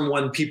dates from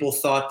when people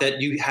thought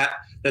that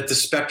that the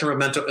spectrum of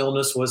mental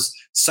illness was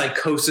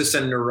psychosis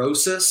and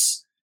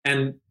neurosis,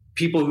 and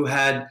people who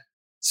had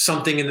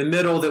something in the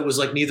middle that was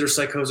like neither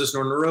psychosis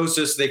nor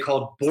neurosis, they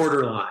called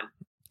borderline.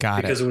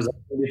 Because it was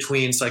in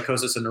between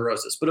psychosis and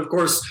neurosis. But of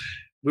course,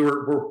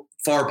 we're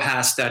far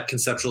past that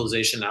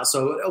conceptualization now.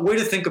 So a way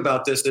to think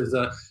about this is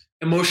a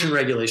emotion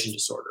regulation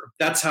disorder.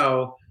 That's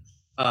how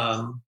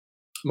Marsha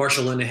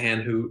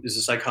Linehan, who is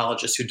a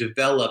psychologist who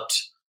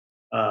developed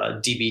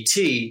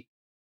DBT,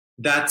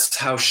 that's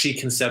how she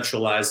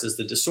conceptualizes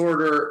the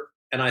disorder.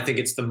 And I think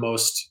it's the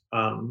most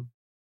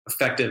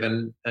effective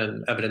and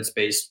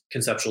evidence-based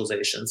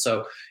conceptualization.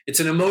 So it's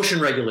an emotion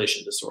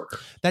regulation disorder.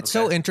 That's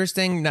so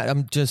interesting.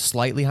 I'm just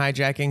slightly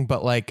hijacking,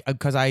 but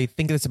because I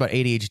think it's about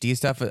ADHD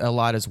stuff a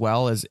lot as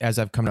well, as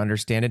I've come to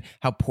understand it,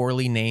 how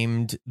poorly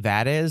named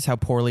that is, how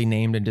poorly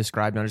named and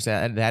described and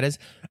understand that is.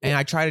 And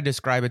I try to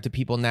describe it to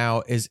people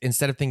now is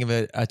instead of thinking of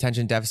it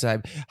attention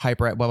deficit,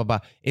 hyper, blah, blah, blah,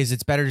 is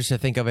it's better just to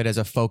think of it as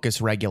a focus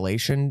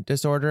regulation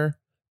disorder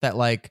that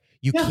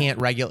you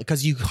can't regulate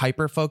because you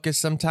hyper focus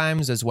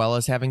sometimes as well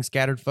as having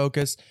scattered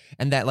focus.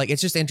 And that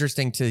it's just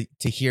interesting to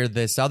hear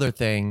this other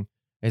thing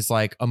is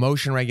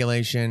emotion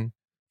regulation,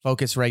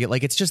 focus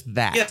regulate. It's just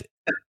that. Yeah.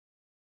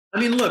 I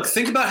mean, look,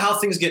 think about how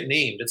things get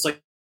named. It's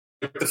like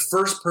the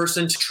first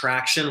person to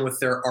traction with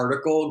their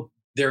article,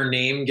 their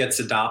name gets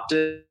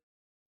adopted,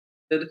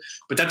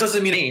 but that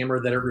doesn't mean name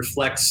or that it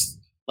reflects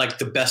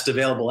the best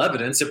available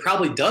evidence. It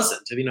probably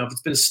doesn't. If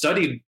it's been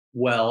studied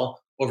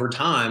well over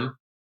time,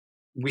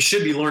 we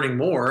should be learning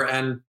more,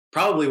 and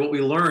probably what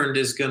we learned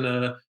is going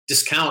to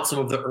discount some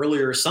of the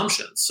earlier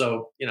assumptions.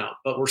 So,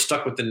 but we're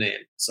stuck with the name.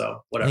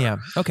 So whatever. Yeah.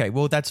 Okay.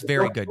 Well, that's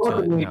very good.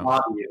 Bother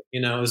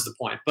you, is the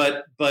point.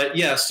 But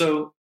yeah,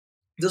 so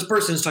this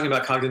person is talking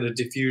about cognitive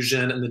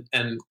diffusion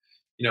and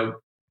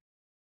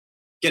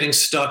getting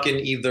stuck in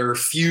either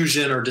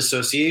fusion or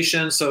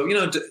dissociation. So,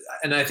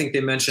 and I think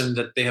they mentioned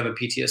that they have a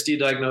PTSD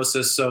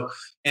diagnosis. So,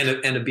 and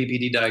a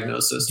BPD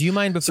diagnosis. Do you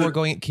mind before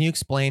going, can you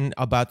explain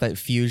about that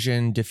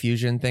fusion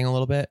diffusion thing a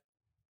little bit?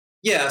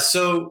 Yeah.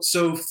 So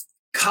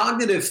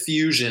cognitive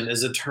fusion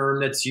is a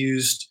term that's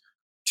used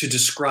to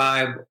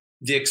describe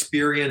the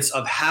experience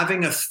of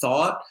having a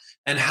thought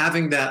and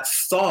having that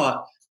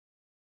thought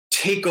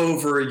take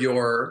over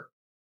your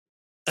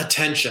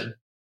attention,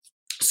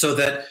 so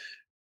that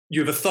you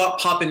have a thought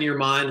pop into your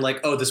mind like,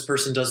 oh, this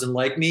person doesn't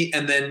like me.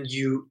 And then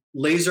you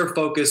laser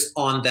focus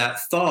on that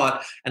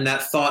thought, and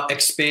that thought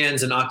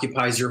expands and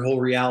occupies your whole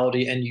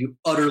reality. And you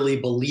utterly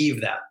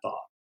believe that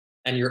thought,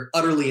 and you're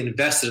utterly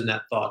invested in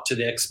that thought to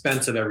the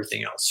expense of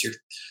everything else.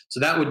 So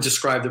that would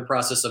describe the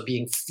process of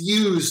being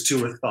fused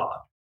to a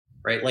thought,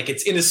 right?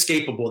 It's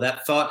inescapable.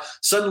 That thought,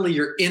 suddenly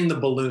you're in the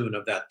balloon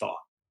of that thought.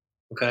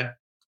 Okay.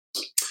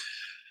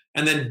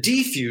 And then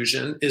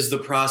diffusion is the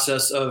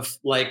process of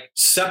like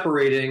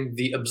separating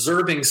the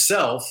observing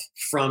self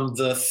from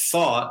the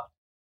thought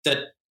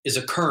that is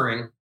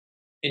occurring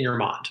in your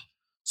mind.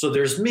 So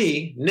there's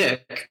me,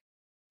 Nick,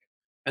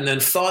 and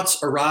then thoughts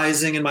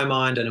arising in my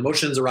mind and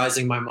emotions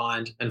arising in my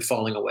mind and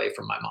falling away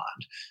from my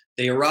mind.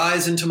 They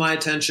arise into my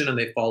attention and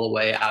they fall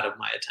away out of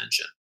my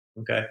attention.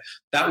 Okay.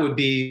 That would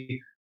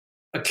be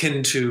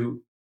akin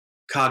to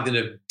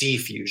cognitive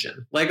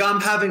diffusion. Like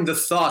I'm having the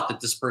thought that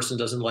this person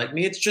doesn't like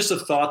me. It's just a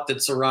thought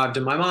that's arrived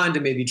in my mind.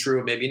 It may be true,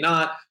 it may be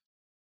not.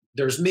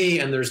 There's me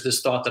and there's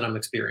this thought that I'm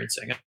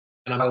experiencing,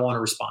 and I want to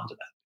respond to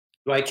that.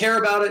 Do I care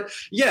about it?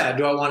 Yeah.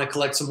 Do I want to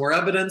collect some more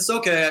evidence?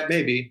 Okay,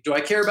 maybe. Do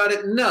I care about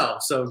it? No.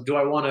 So do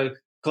I want to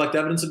collect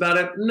evidence about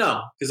it?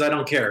 No, because I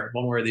don't care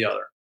one way or the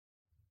other.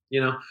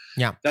 You know?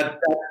 Yeah. That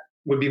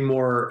would be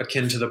more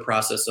akin to the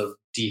process of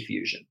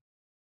diffusion.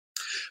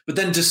 But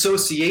then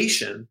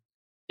dissociation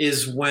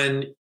is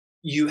when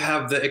you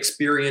have the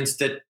experience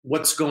that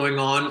what's going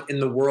on in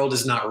the world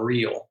is not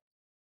real.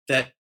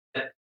 That,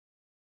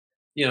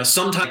 you know,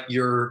 sometimes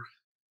your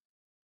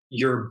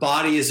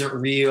body isn't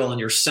real and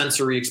your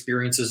sensory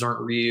experiences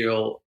aren't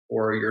real,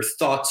 or your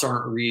thoughts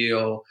aren't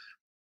real.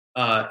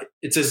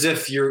 It's as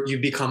if you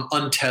become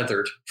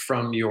untethered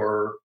from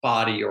your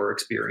body or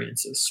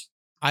experiences.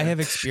 I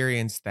have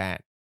experienced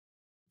that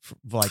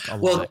like a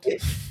lot.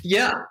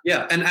 Yeah.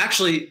 And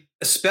actually,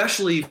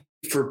 especially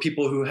for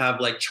people who have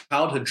like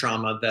childhood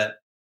trauma that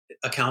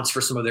accounts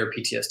for some of their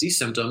PTSD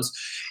symptoms,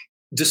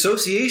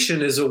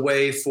 dissociation is a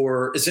way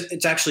for,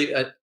 it's actually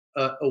a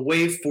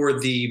way for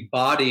the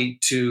body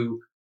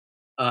to,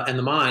 and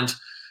the mind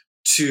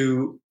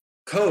to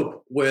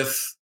cope with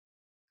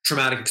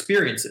traumatic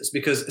experiences.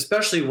 Because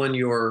especially when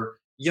you're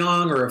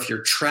young, or if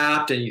you're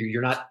trapped and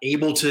you're not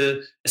able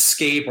to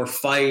escape or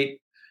fight,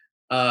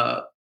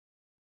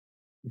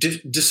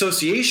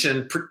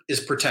 dissociation is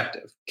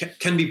protective,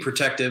 can be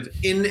protective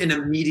in an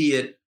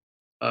immediate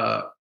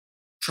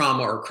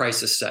trauma or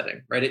crisis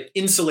setting, right? It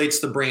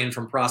insulates the brain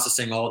from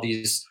processing all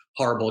these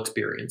horrible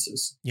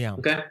experiences. Yeah.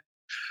 Okay.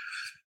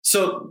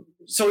 So,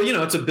 you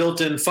know, it's a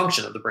built-in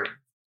function of the brain.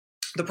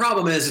 The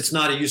problem is it's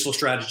not a useful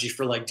strategy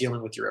for like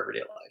dealing with your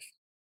everyday life,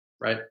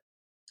 right?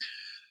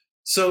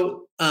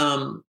 So,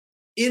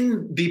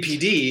 in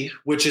BPD,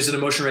 which is an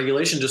emotion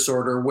regulation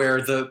disorder where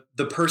the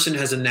person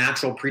has a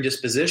natural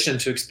predisposition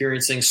to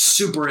experiencing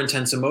super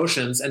intense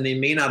emotions, and they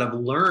may not have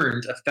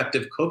learned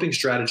effective coping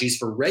strategies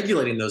for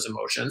regulating those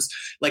emotions.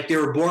 Like they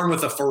were born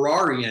with a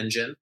Ferrari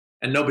engine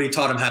and nobody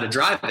taught them how to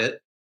drive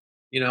it,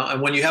 you know, and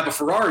when you have a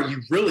Ferrari,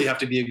 you really have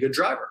to be a good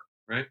driver,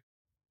 right?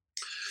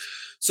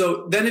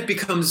 So then it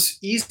becomes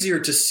easier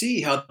to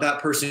see how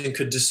that person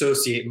could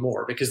dissociate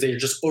more because they're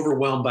just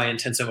overwhelmed by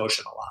intense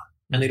emotion a lot,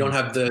 and they don't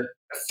have the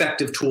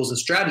effective tools and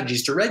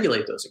strategies to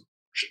regulate those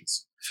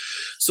emotions.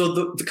 So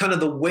the kind of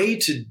the way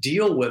to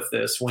deal with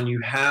this when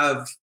you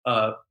have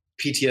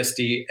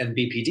PTSD and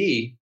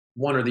BPD,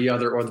 one or the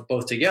other or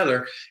both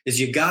together,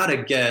 is you got to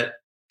get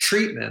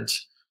treatment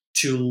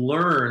to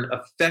learn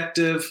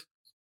effective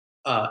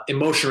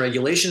emotion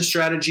regulation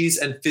strategies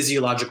and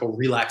physiological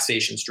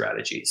relaxation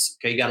strategies.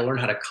 Okay, you got to learn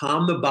how to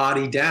calm the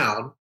body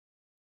down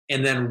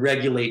and then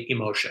regulate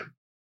emotion.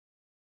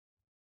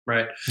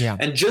 Right? Yeah.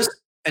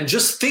 And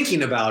just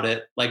thinking about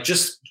it, like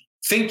just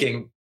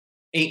thinking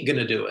ain't going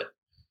to do it.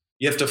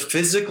 You have to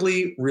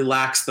physically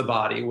relax the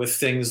body with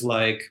things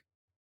like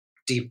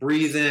deep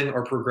breathing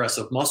or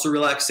progressive muscle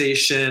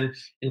relaxation,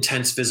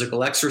 intense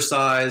physical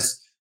exercise,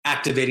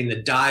 activating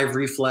the dive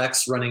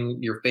reflex,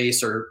 running your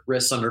face or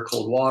wrists under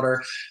cold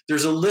water.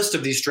 There's a list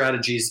of these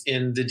strategies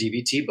in the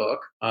DBT book.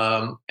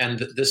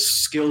 And this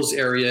skills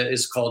area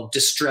is called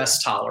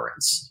distress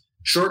tolerance.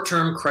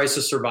 Short-term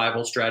crisis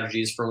survival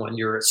strategies for when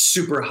you're at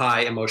super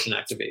high emotion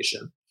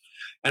activation.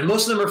 And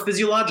most of them are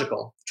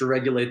physiological to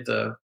regulate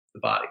the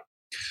body.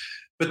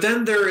 But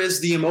then there is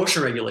the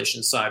emotion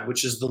regulation side,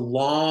 which is the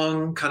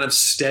long kind of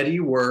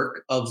steady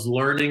work of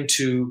learning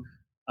to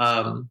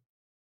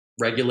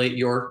regulate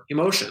your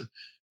emotion,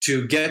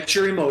 to get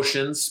your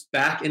emotions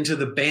back into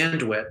the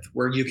bandwidth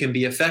where you can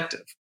be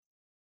effective,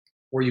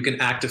 where you can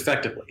act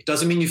effectively. It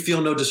doesn't mean you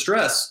feel no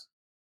distress.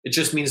 It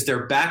just means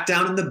they're back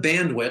down in the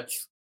bandwidth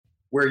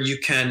where you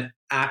can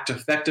act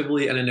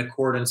effectively and in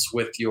accordance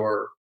with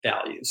your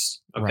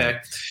values. Okay. Right.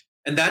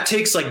 And that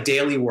takes like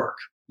daily work.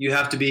 You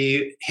have to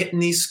be hitting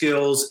these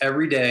skills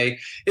every day.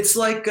 It's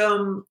like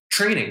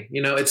training,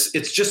 you know,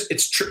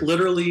 it's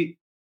literally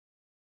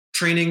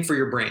training for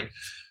your brain.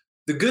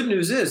 The good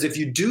news is if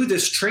you do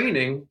this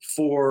training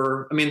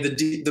for, I mean,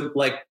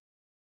 the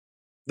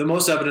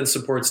most evidence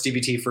supports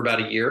DBT for about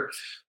a year,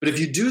 but if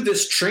you do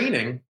this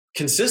training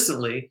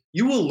consistently,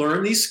 you will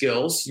learn these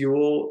skills. You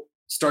will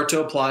start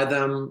to apply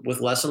them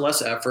with less and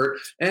less effort,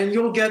 and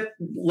you'll get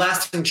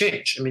lasting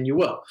change. I mean, you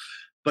will,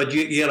 but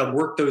you got to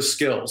work those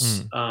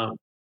skills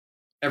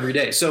every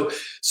day. So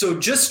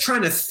just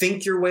trying to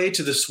think your way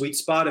to the sweet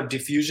spot of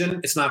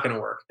diffusion, it's not going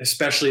to work,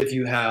 especially if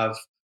you have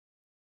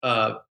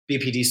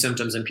BPD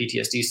symptoms and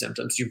PTSD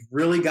symptoms. You've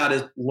really got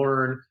to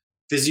learn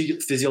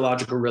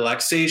physiological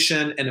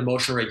relaxation and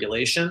emotional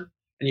regulation.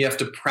 and you have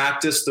to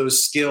practice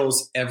those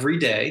skills every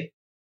day.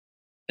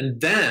 And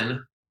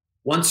then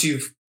once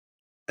you've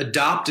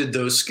adopted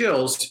those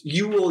skills,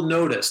 you will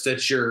notice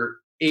that you're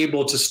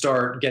able to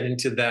start getting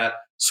to that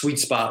sweet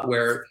spot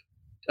where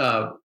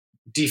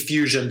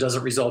diffusion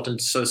doesn't result in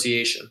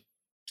dissociation.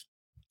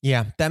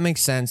 Yeah, that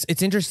makes sense.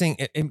 It's interesting.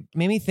 It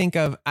made me think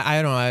of,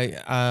 I don't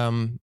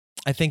know,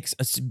 I think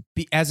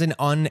as an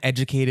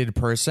uneducated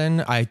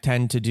person, I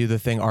tend to do the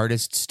thing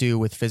artists do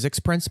with physics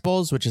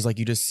principles, which is like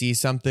you just see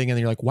something and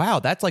you're like, wow,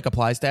 that's like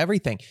applies to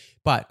everything.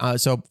 But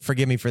so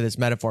forgive me for this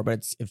metaphor,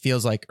 but it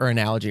feels like, or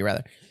analogy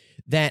rather,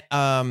 that,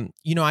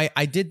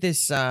 I did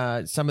this,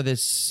 some of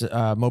this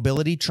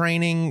mobility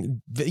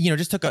training,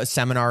 just took a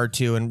seminar or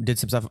two and did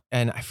some stuff.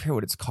 And I forget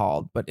what it's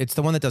called, but it's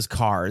the one that does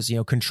cars,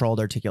 controlled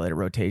articulated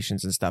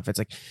rotations and stuff. It's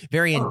like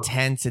very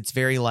intense. It's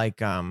very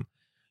like,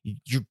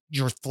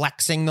 you're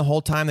flexing the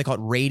whole time. They call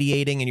it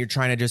radiating, and you're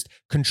trying to just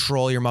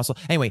control your muscle.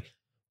 Anyway,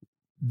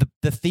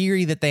 the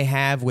theory that they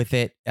have with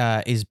it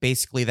is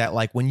basically that,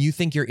 like, when you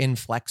think you're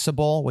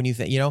inflexible, when you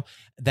think,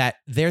 that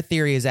their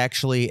theory is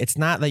actually, it's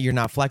not that you're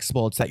not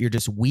flexible, it's that you're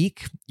just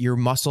weak. Your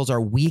muscles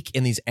are weak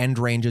in these end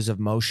ranges of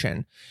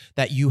motion,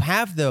 that you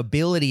have the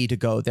ability to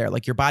go there.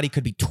 Like your body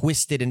could be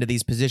twisted into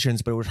these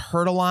positions, but it would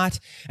hurt a lot.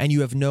 And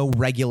you have no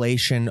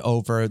regulation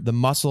over the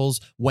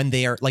muscles when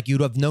they are, like,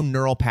 you'd have no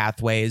neural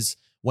pathways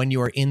when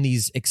you are in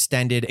these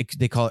extended,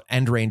 they call it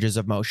end ranges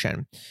of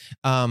motion.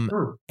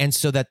 And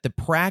so that the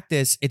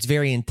practice, it's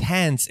very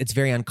intense, it's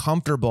very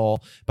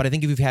uncomfortable. But I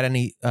think if you've had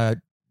any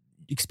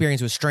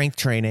experience with strength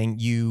training,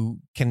 you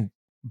can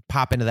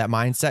pop into that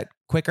mindset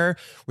quicker,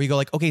 where you go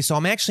like, okay, so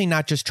I'm actually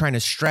not just trying to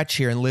stretch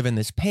here and live in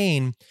this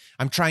pain.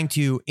 I'm trying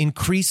to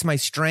increase my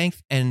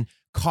strength and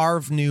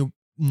carve new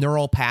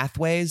neural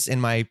pathways in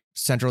my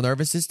central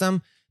nervous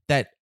system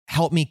that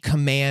help me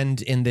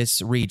command in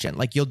this region.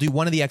 Like you'll do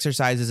one of the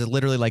exercises is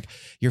literally like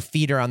your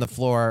feet are on the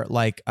floor,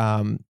 like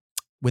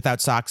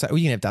without socks. Well,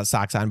 you can have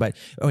socks on, but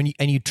when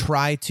you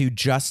try to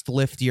just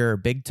lift your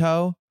big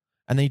toe,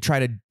 and then you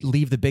try to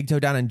leave the big toe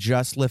down and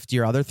just lift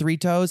your other three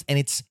toes, and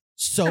it's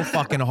so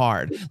fucking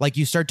hard. Like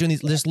you start doing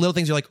these just little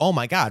things. You're like, oh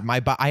my God,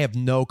 I have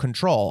no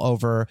control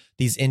over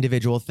these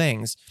individual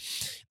things.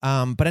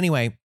 But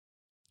anyway,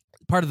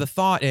 part of the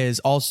thought is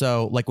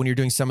also like when you're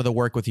doing some of the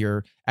work with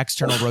your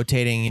external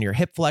rotating and your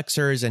hip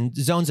flexors and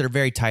zones that are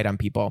very tight on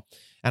people.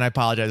 And I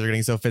apologize for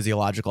getting so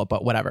physiological,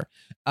 but whatever.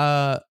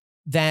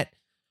 That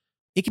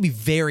it can be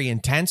very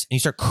intense and you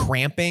start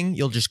cramping.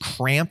 You'll just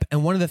cramp.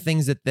 And one of the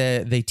things that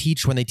they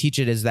teach when they teach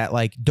it is that,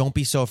 like, don't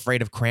be so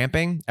afraid of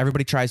cramping.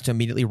 Everybody tries to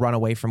immediately run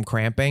away from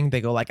cramping.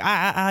 They go like,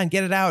 and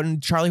get it out,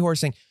 and Charlie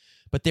horsing.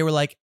 But they were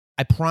like,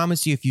 I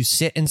promise you, if you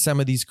sit in some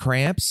of these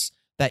cramps,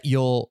 that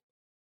you'll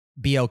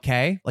be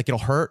okay. Like it'll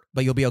hurt,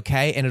 but you'll be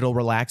okay, and it'll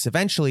relax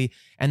eventually.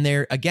 And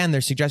their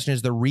suggestion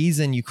is the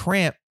reason you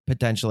cramp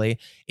potentially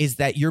is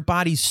that your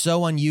body's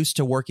so unused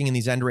to working in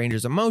these end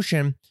ranges of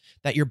motion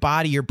that your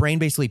brain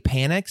basically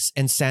panics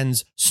and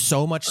sends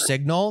so much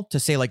signal to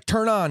say like,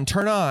 turn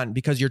on,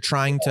 because you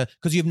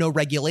have no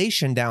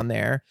regulation down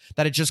there,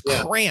 that it just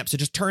cramps. It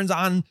just turns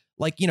on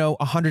like,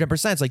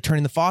 100%. It's like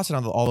turning the faucet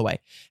on all the way.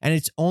 And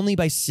it's only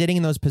by sitting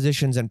in those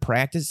positions and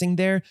practicing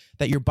there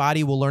that your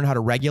body will learn how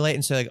to regulate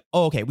and say like,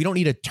 oh, okay, we don't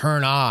need to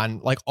turn on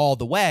like all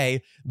the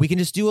way. We can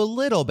just do a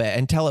little bit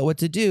and tell it what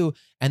to do.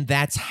 And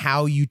that's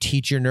how you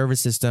teach your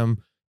nervous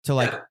system to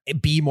like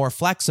be more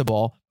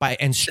flexible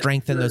and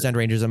strengthen those end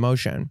ranges of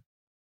motion.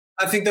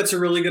 I think that's a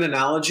really good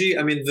analogy.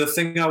 I mean, the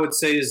thing I would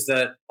say is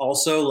that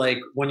also, like,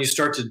 when you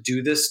start to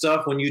do this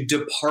stuff, when you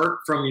depart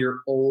from your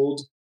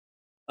old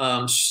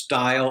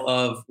style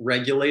of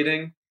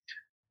regulating,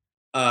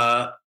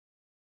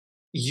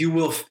 you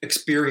will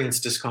experience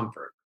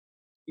discomfort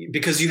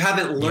because you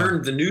haven't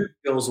learned the new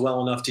skills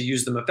well enough to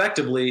use them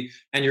effectively.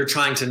 And you're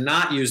trying to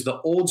not use the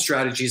old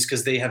strategies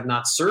because they have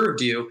not served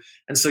you.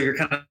 And so you're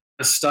kind of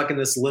stuck in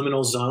this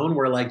liminal zone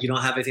where like you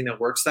don't have anything that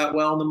works that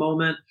well in the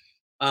moment.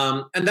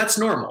 And that's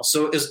normal.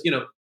 So in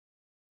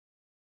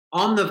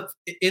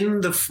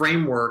the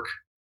framework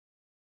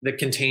that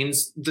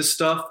contains this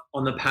stuff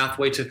on the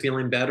pathway to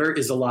feeling better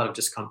is a lot of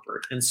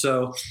discomfort. And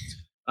so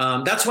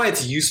that's why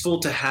it's useful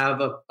to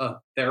have a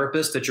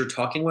therapist that you're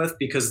talking with,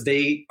 because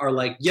they are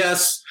like,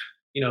 yes,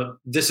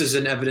 this is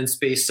an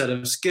evidence-based set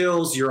of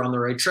skills. You're on the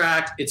right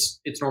track.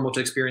 It's normal to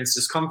experience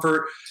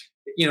discomfort.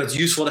 It's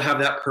useful to have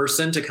that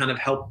person to kind of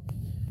help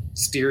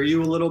steer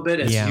you a little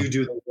bit as you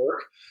do the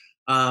work.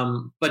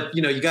 But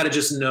you got to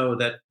just know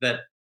that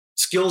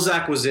skills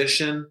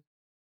acquisition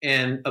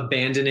and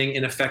abandoning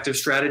ineffective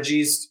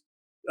strategies,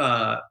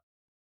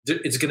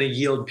 it's going to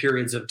yield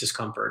periods of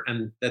discomfort,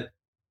 and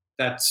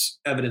that's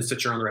evidence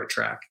that you're on the right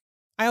track.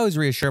 I always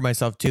reassure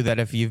myself too that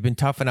if you've been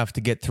tough enough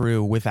to get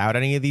through without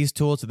any of these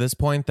tools to this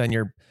point, then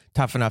you're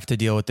tough enough to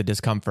deal with the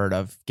discomfort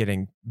of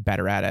getting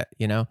better at it.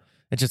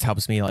 It just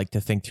helps me like to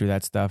think through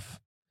that stuff.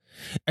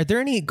 Are there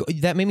any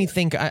that made me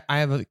think? I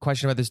have a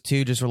question about this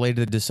too, just related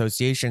to the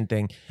dissociation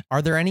thing.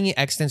 Are there any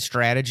extant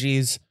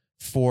strategies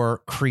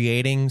for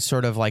creating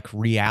sort of like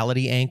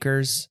reality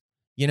anchors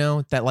You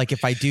know, that like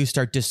if I do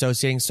start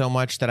dissociating so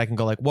much that I can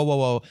go like, whoa, whoa,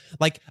 whoa.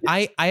 Like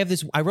I have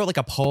this, I wrote like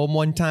a poem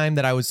one time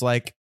that I was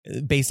like,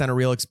 based on a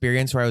real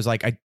experience where I was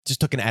like, I just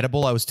took an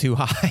edible. I was too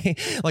high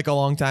like a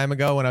long time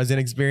ago when I was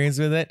inexperienced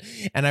with it.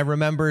 And I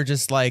remember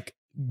just like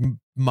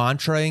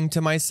mantraing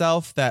to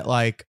myself that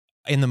like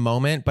in the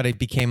moment, but it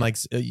became like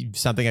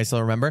something I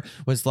still remember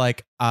was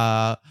like,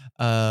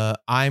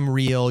 I'm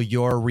real,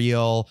 you're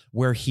real,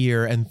 we're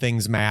here and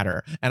things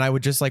matter. And I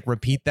would just like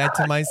repeat that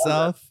to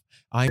myself.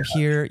 I'm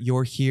here,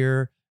 you're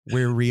here,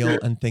 we're real,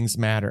 and things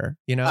matter.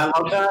 You know? I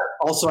love that.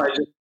 Also, I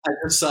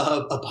just saw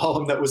a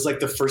poem that was like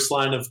the first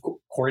line of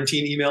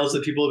quarantine emails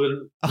that people have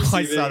been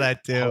receiving. I saw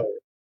that too.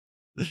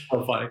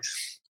 So funny.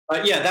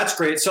 Yeah, that's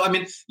great. So, I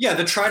mean, yeah,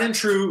 the tried and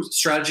true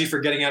strategy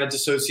for getting out of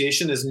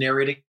dissociation is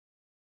narrating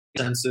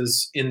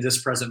senses in this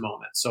present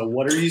moment. So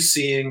what are you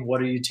seeing?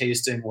 What are you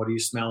tasting? What are you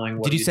smelling?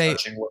 What are you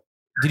touching?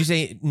 Did you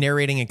say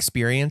narrating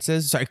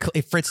experiences? Sorry,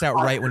 it fritzed out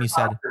right when you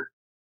said.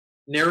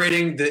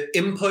 Narrating the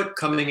input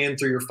coming in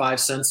through your five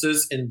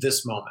senses in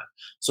this moment.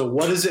 So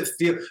what does it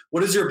feel?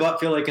 What does your butt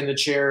feel like in the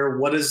chair?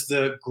 What is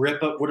the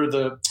grip of, what are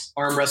the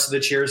armrests of the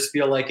chairs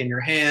feel like in your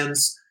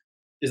hands?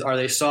 Are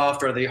they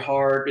soft? Are they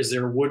hard? Is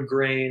there wood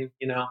grain?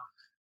 You know,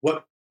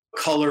 what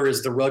color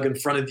is the rug in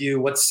front of you?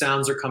 What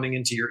sounds are coming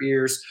into your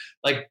ears?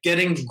 Like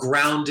getting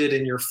grounded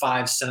in your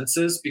five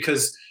senses,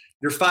 because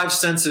your five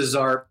senses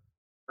are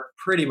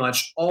pretty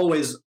much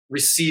always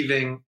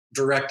receiving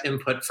direct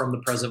input from the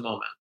present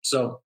moment.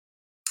 So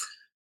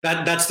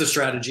that's the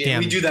strategy.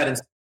 And we do that in,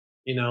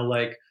 you know,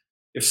 like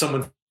if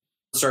someone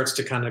starts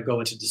to kind of go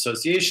into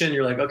dissociation,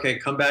 you're like, okay,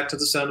 come back to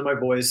the sound of my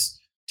voice.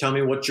 Tell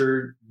me what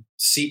your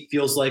seat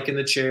feels like in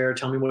the chair.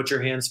 Tell me what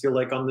your hands feel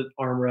like on the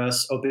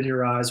armrest. Open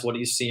your eyes. What are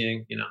you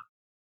seeing? You know,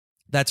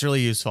 that's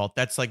really useful.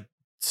 That's like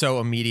so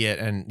immediate.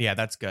 And yeah,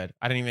 that's good.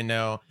 I didn't even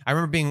know. I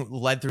remember being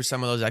led through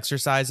some of those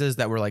exercises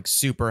that were like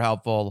super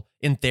helpful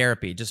in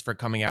therapy, just for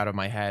coming out of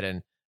my head.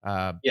 And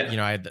you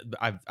know,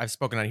 I've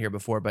spoken on here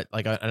before, but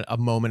like a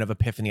moment of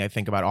epiphany I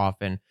think about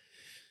often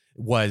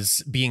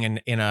was being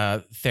in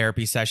a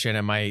therapy session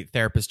and my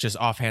therapist just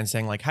offhand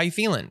saying like, how you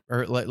feeling?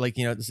 Or like,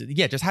 you know,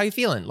 yeah, just how you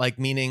feeling? Like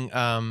meaning,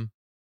 how's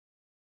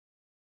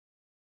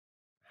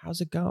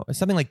it go?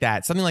 Something like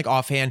that, something like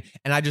offhand.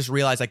 And I just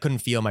realized I couldn't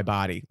feel my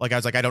body. Like I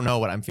was like, I don't know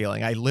what I'm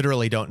feeling. I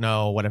literally don't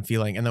know what I'm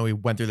feeling. And then we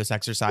went through this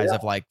exercise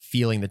of like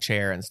feeling the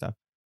chair and stuff.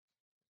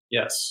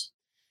 Yes.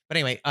 But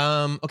anyway,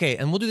 okay,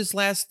 and we'll do this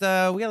last, we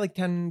got like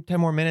 10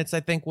 more minutes, I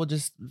think. We'll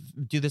just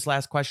do this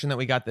last question that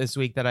we got this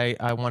week that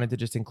I wanted to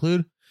just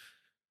include.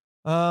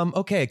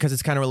 Okay, because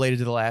it's kind of related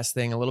to the last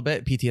thing a little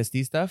bit,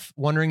 PTSD stuff.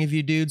 Wondering if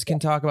you dudes can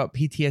talk about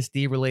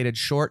PTSD-related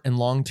short and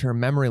long-term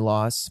memory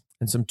loss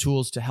and some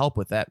tools to help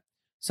with that.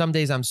 Some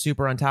days I'm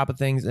super on top of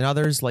things, and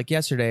others, like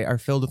yesterday, are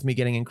filled with me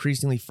getting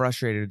increasingly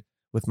frustrated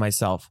with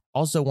myself.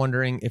 Also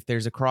wondering if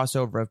there's a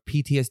crossover of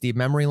PTSD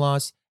memory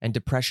loss and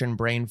depression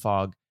brain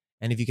fog,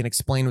 and if you can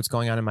explain what's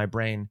going on in my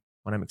brain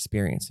when I'm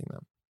experiencing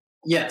them.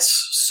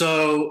 Yes.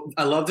 So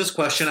I love this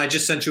question. I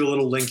just sent you a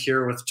little link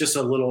here with just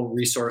a little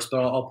resource,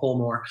 but I'll pull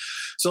more.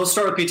 So let's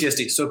start with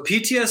PTSD. So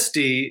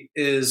PTSD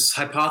is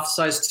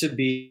hypothesized to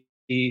be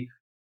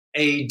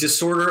a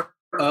disorder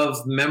of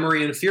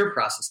memory and fear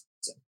processing.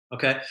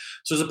 Okay.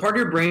 So there's a part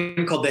of your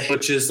brain called the,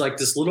 which is like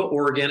this little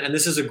organ, and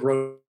this is a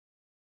gross.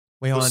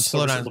 Wait, hold on.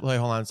 Slow down. Wait,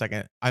 hold on a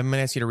second. I'm going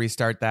to ask you to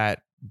restart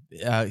that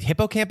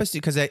hippocampus,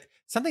 because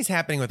something's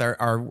happening with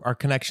our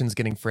connections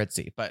getting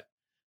fritzy, but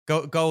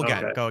go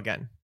again. Okay. Go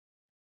again.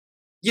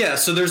 Yeah.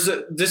 So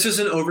this is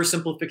an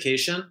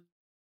oversimplification,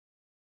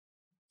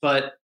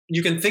 but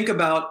you can think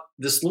about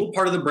this little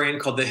part of the brain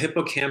called the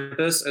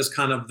hippocampus as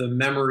kind of the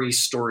memory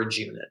storage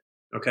unit.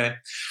 Okay.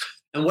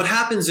 And what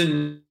happens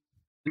in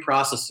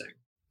processing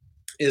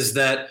is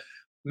that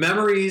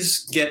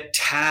memories get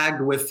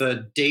tagged with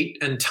a date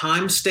and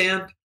time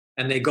stamp,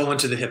 and they go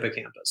into the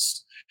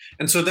hippocampus.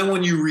 And so then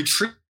when you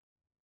retrieve.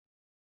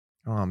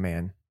 Oh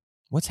man,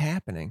 what's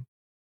happening?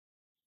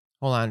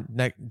 Hold on.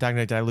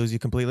 Dr. Did I lose you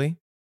completely?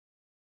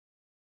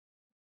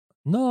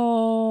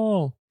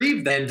 No.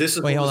 Then this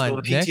is Wait, hold on.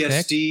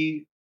 PTSD.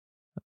 Nick?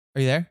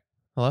 Are you there?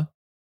 Hello?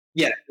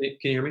 Yeah. Can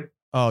you hear me?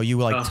 Oh, you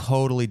like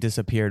totally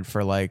disappeared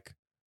for like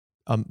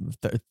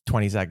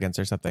 20 seconds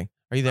or something.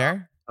 Are you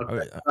there?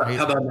 Okay.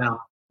 How about now?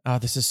 Oh,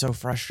 this is so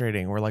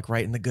frustrating. We're like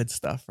right in the good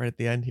stuff right at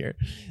the end here.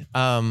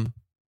 Try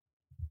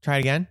it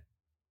again.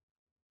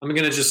 I'm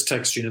going to just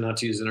text Gina not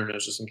to use the internet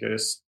just in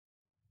case.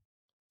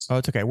 Oh,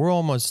 it's okay. We're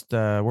almost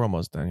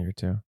done here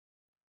too,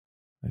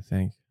 I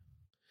think.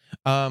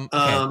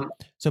 Okay.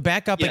 So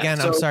back up again.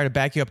 I'm sorry to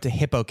back you up to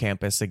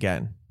hippocampus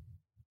again.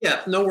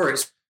 Yeah, no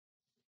worries.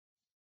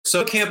 So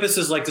hippocampus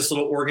is like this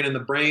little organ in the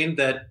brain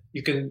that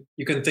you can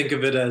think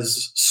of it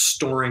as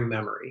storing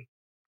memory.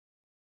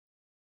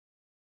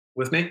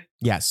 With me?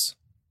 Yes.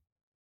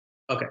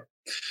 Okay.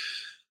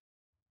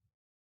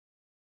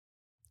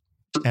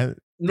 And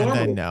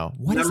then no.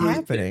 What is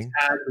happening?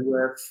 Tagged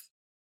with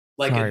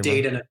like a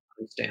date and a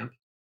timestamp.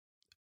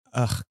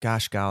 Ugh,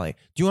 gosh golly.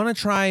 Do you want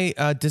to try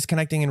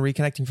disconnecting and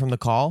reconnecting from the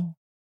call?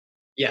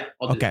 Yeah.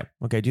 Okay.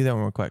 Do that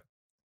one real quick.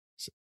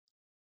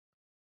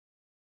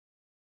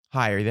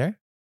 Hi, are you there?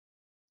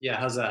 Yeah,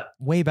 how's that?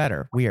 Way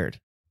better. Weird.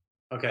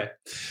 Okay.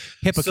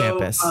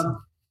 Hippocampus.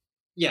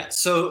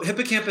 So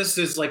hippocampus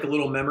is like a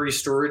little memory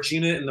storage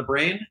unit in the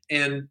brain.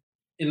 And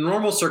in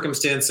normal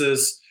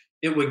circumstances,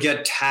 it would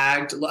get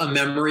tagged. A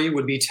memory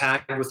would be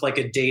tagged with like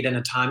a date and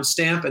a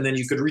timestamp, and then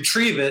you could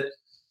retrieve it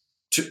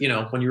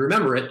to, when you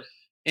remember it.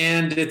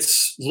 And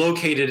it's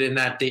located in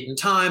that date and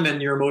time,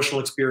 and your emotional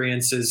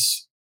experience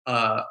is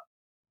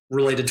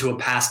related to a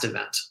past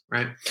event,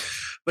 right?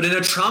 But in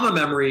a trauma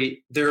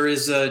memory, there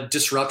is a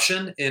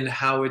disruption in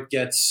how it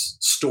gets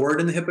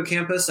stored in the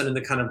hippocampus and in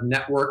the kind of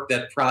network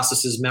that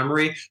processes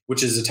memory,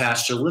 which is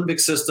attached to the limbic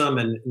system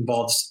and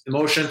involves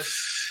emotion.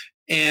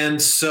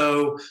 And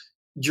so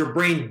your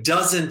brain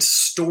doesn't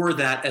store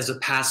that as a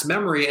past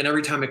memory. And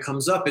every time it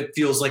comes up, it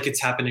feels like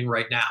it's happening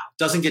right now. It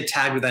doesn't get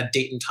tagged with that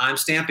date and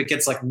timestamp. It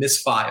gets like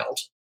misfiled,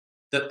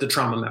 the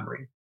trauma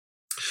memory.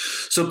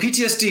 So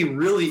PTSD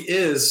really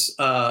is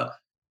a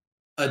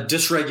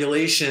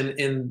dysregulation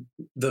in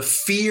the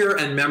fear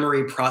and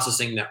memory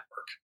processing network.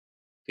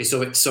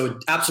 Okay, so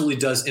it absolutely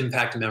does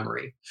impact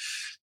memory.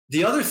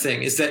 The other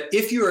thing is that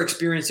if you are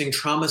experiencing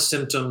trauma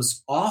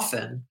symptoms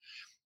often,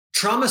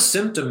 trauma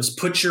symptoms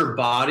put your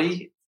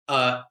body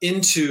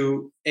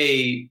into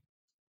a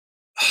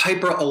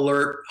hyper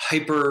alert,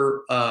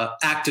 hyper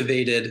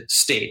activated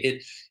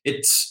state.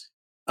 It's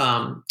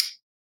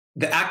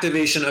the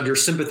activation of your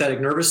sympathetic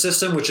nervous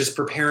system, which is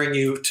preparing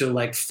you to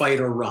like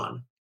fight or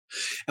run.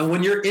 And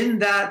when you're in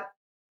that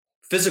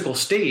physical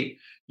state,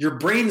 your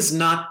brain's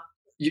not,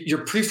 your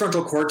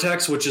prefrontal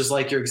cortex, which is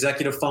like your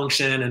executive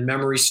function and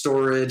memory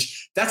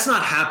storage, that's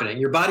not happening.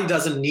 Your body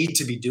doesn't need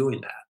to be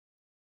doing that.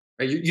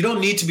 Right? You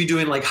don't need to be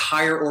doing like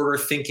higher order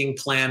thinking,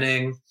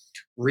 planning,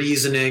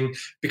 reasoning,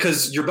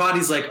 because your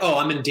body's like, oh,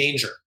 I'm in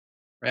danger.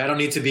 Right? I don't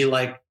need to be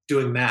like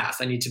doing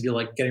math. I need to be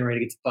like getting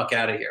ready to get the fuck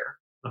out of here.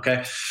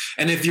 Okay.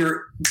 And if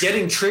you're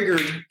getting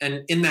triggered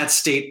and in that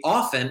state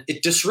often,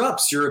 it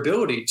disrupts your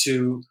ability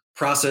to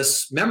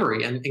process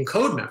memory and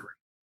encode memory.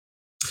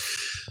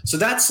 So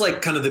that's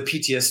like kind of the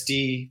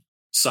PTSD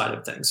side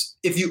of things.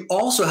 If you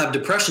also have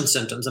depression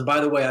symptoms, and by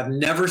the way, I've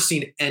never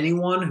seen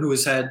anyone who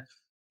has had,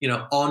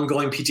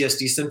 ongoing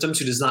PTSD symptoms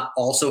who does not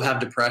also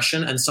have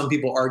depression. And some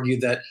people argue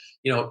that,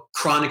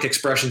 chronic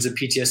expressions of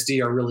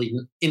PTSD are really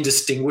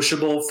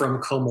indistinguishable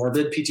from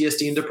comorbid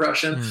PTSD and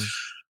depression.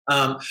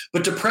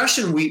 But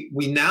depression, we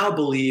now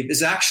believe,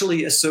 is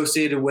actually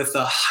associated with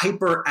a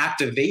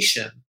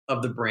hyperactivation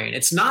of the brain.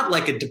 It's not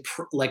like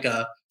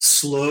a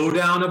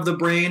slowdown of the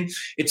brain.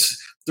 It's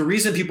the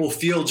reason people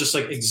feel just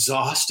like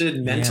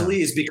exhausted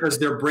mentally is because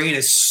their brain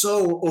is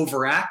so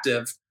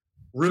overactive,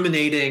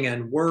 ruminating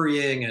and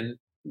worrying and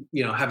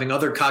having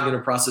other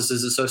cognitive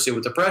processes associated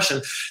with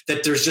depression,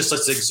 that there's just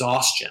this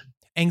exhaustion.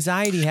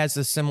 Anxiety has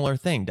a similar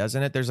thing,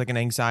 doesn't it? There's like an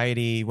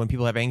anxiety when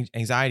people have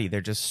anxiety, they're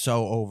just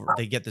so over.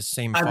 They get the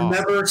same. I've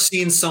never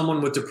seen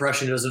someone with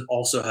depression who doesn't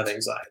also have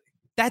anxiety.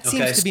 That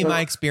seems to be my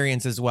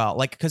experience as well.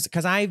 Like,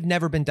 because I've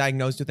never been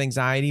diagnosed with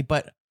anxiety,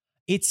 but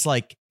it's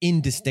like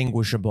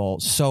indistinguishable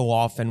so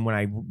often when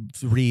I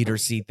read or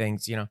see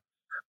things,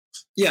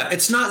 Yeah,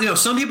 it's not,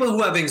 some people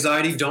who have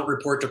anxiety don't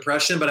report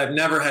depression, but I've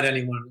never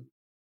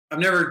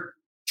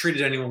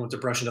treated anyone with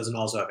depression who doesn't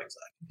also have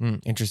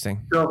anxiety.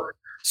 Interesting.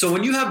 So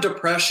when you have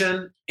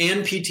depression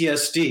and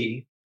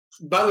PTSD,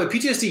 by the way,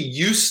 PTSD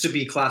used to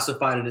be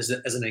classified as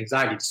an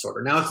anxiety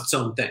disorder. Now it's its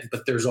own thing,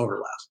 but there's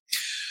overlap.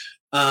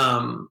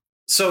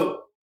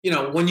 So,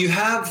 when you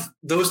have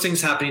those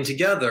things happening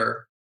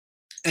together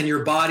and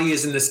your body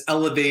is in this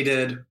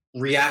elevated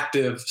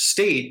reactive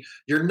state,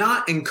 you're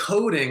not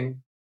encoding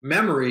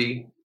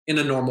memory in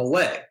a normal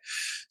way.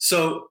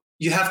 So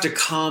you have to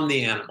calm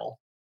the animal,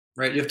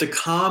 right? You have to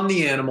calm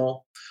the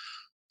animal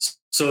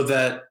so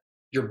that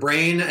your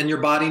brain and your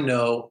body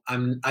know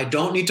I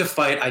don't need to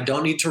fight. I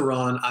don't need to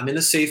run. I'm in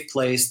a safe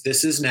place.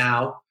 This is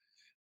now.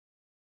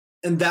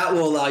 And that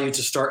will allow you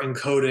to start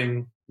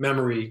encoding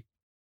memory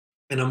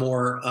in a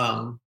more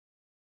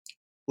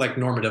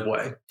normative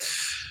way.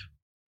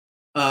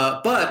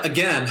 But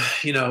again,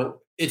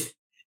 if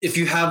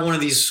you have one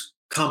of these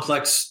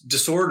complex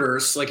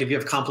disorders, like if you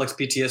have complex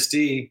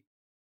PTSD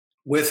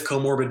with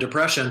comorbid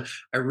depression,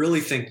 I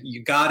really think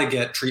you got to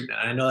get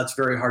treatment. I know that's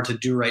very hard to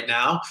do right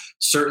now.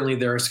 Certainly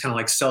there's kind of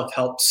like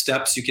self-help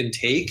steps you can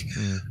take,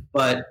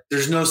 but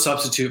there's no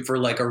substitute for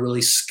like a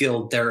really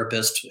skilled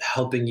therapist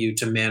helping you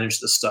to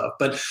manage this stuff.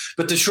 But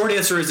the short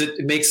answer is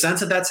it makes sense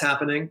that that's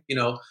happening.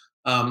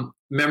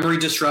 Memory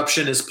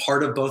disruption is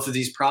part of both of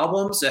these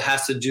problems. It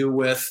has to do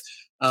with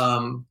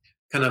kind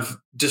of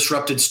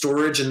disrupted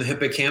storage in the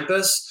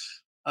hippocampus,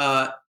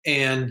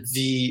 and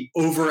the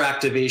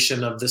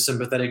overactivation of the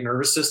sympathetic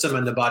nervous system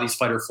and the body's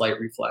fight or flight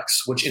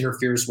reflex, which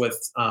interferes with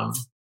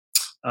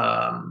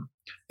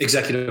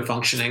executive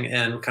functioning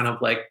and kind of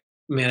like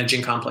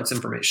managing complex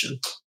information.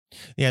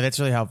 Yeah, that's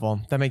really helpful.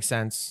 That makes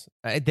sense.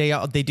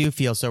 They do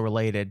feel so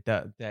related.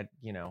 The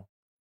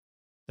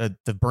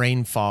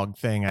brain fog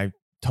thing I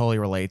totally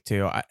relate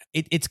to.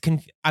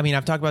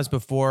 I've talked about this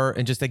before,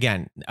 and just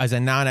again, as a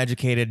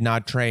non-educated,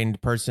 not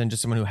trained person,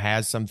 just someone who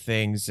has some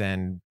things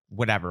and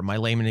whatever, my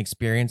layman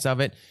experience of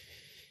it,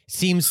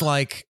 seems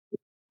like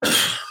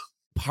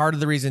part of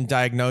the reason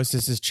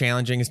diagnosis is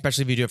challenging,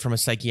 especially if you do it from a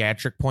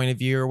psychiatric point of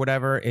view or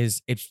whatever,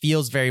 is it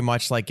feels very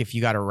much like if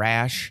you got a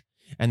rash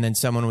and then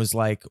someone was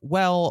like,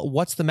 well,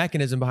 what's the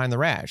mechanism behind the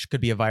rash?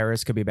 Could be a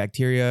virus, could be a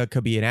bacteria,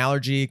 could be an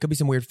allergy, could be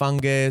some weird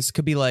fungus,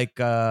 could be like,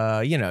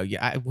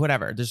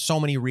 whatever. There's so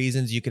many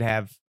reasons you could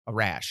have a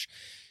rash.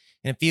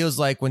 And it feels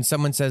like when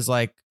someone says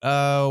like,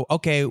 oh,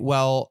 okay,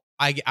 well,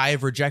 I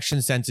have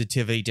rejection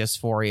sensitivity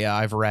dysphoria,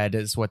 I've read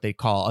is what they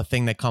call a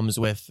thing that comes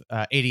with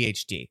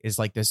ADHD, is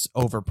like this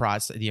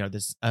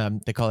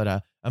overprocess, they call it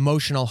a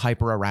emotional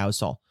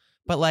hyperarousal.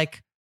 But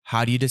like,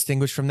 how do you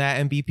distinguish from that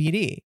and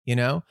BPD,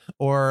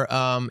 or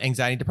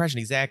anxiety and depression?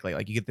 Exactly.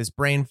 Like you get this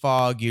brain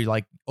fog, you're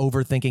like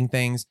overthinking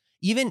things,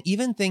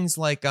 even things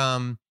like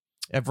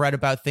I've read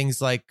about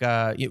things like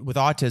with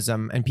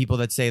autism and people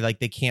that say like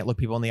they can't look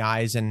people in the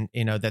eyes, and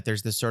that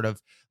there's this sort of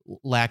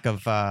lack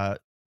of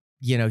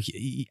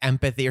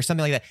empathy or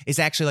something like that. It's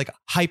actually like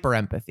hyper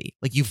empathy.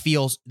 Like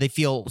they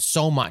feel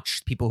so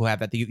much, people who have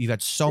that, you've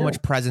got so much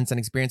presence and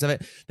experience of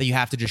it that you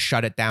have to just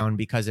shut it down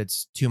because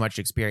it's too much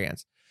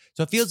experience.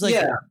 So it feels like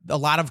a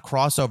lot of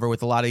crossover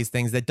with a lot of these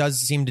things that does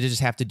seem to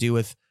just have to do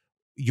with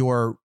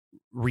your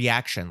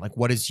reaction. Like,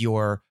 what is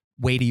your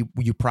way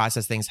you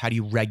process things? How do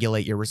you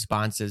regulate your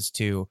responses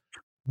to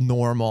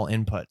normal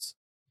inputs?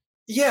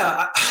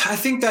 Yeah, I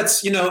think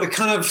that's, it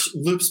kind of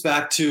loops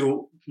back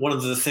to one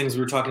of the things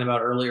we were talking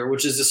about earlier,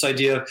 which is this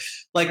idea of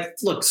like,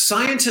 look,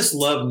 scientists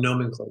love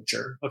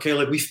nomenclature. Okay.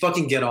 Like we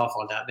fucking get off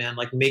on that, man.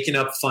 Like making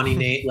up funny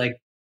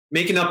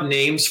making up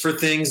names for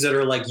things that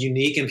are like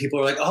unique and people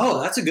are like,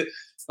 oh, that's a good,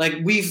 like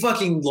we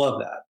fucking love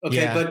that. Okay.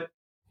 Yeah, but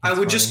I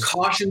would just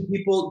caution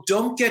people,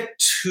 don't get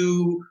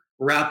too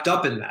wrapped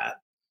up in that.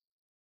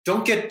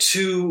 Don't get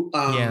too,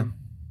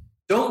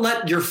 don't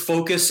let your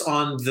focus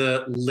on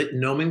the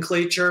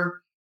nomenclature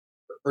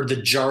or the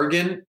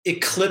jargon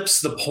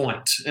eclipse the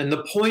point. And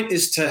the point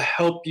is to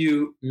help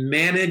you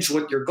manage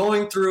what you're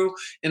going through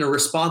in a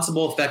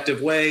responsible,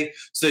 effective way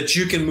so that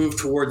you can move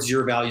towards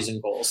your values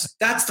and goals.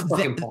 That's the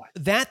fucking point.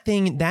 That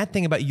thing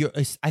about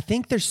I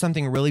think there's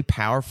something really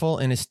powerful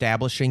in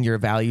establishing your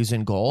values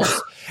and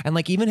goals and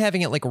like even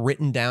having it like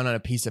written down on a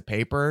piece of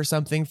paper or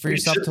something for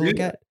yourself to look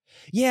at.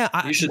 Yeah.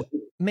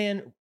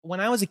 Man, when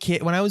I was a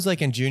kid, when I was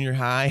like in junior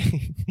high,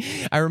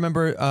 I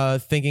remember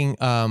thinking,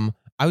 I'm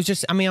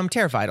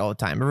terrified all the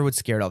time. Everyone's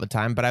scared all the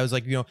time. But I was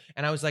like,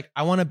 and I was like,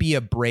 I want to be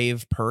a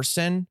brave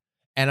person.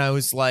 And I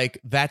was like,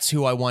 that's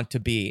who I want to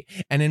be.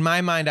 And in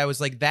my mind, I was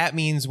like, that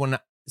means when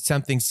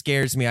something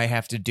scares me, I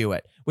have to do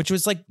it, which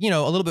was like, a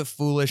little bit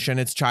foolish and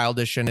it's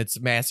childish and it's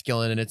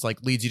masculine and it's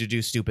like leads you to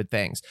do stupid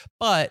things.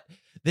 But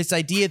this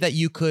idea that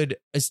you could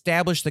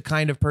establish the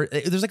kind of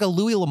there's like a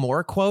Louis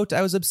L'Amour quote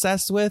I was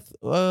obsessed with,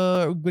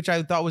 which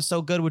I thought was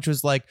so good, which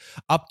was like,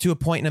 up to a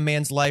point in a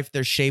man's life,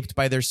 they're shaped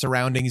by their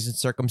surroundings and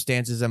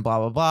circumstances and blah,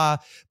 blah, blah.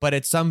 But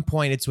at some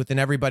point, it's within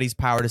everybody's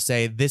power to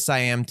say, this I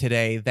am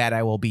today, that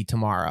I will be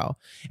tomorrow.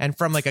 And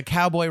from like a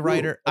cowboy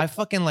writer, I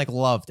fucking like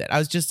loved it. I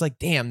was just like,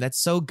 damn, that's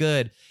so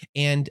good.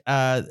 And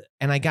I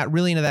got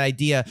really into that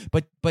idea,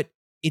 but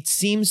it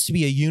seems to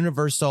be a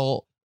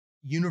universally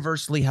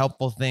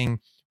helpful thing,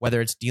 whether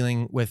it's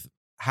dealing with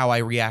how I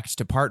react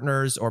to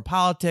partners or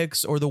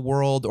politics or the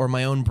world or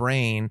my own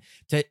brain,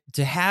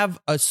 to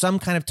have some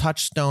kind of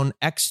touchstone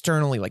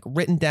externally, like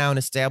written down,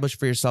 established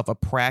for yourself a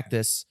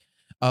practice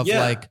of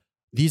like,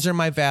 these are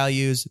my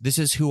values. This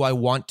is who I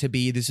want to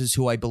be. This is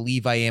who I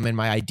believe I am in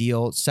my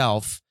ideal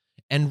self.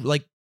 And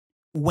like,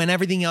 when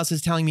everything else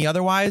is telling me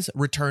otherwise,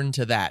 return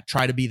to that.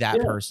 Try to be that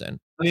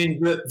person. I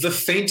mean, the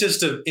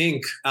faintest of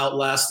ink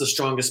outlasts the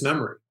strongest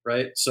memory,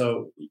 right?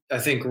 So I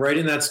think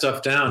writing that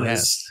stuff down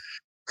is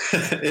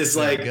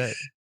like, good.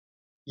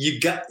 You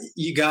got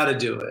to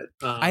do it.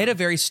 I had a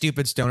very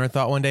stupid stoner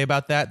thought one day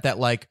about that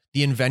like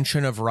the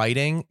invention of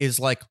writing is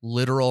like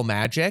literal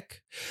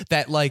magic.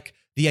 That like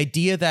the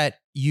idea that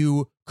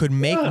you could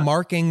make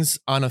markings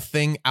on a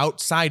thing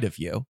outside of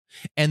you,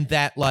 and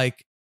that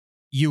like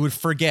you would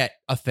forget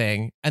a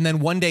thing, and then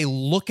one day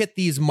look at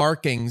these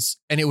markings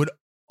and it would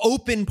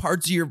open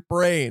parts of your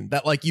brain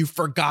that like you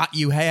forgot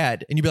you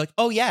had, and you'd be like,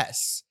 oh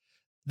yes,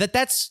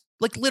 that's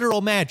like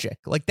literal magic.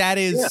 Like that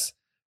is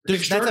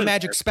that's a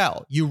magic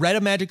spell. You read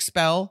a magic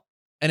spell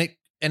and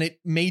it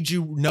made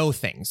you know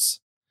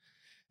things.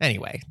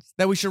 Anyway,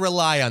 that we should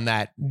rely on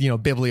that,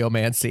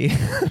 bibliomancy.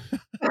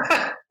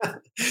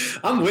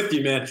 I'm with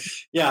you, man.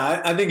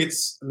 Yeah, I think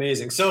it's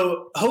amazing.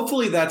 So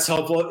hopefully that's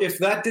helpful. If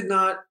that did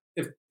not,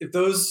 if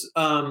those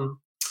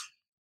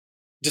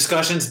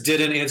discussions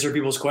didn't answer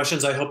people's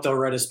questions, I hope they'll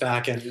write us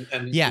back and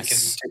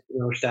yes, we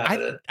can take a stab at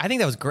it. I think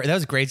that was great. That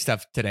was great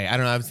stuff today. I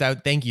don't know.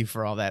 Thank you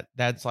for all that.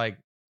 That's like,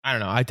 I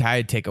don't know. I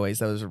had takeaways.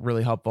 That was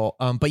really helpful.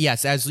 But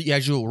yes, as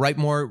you write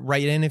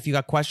in, if you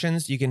got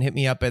questions, you can hit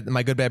me up at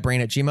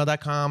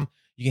mygoodbadbrain@gmail.com.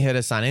 You can hit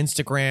us on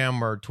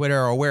Instagram or Twitter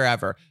or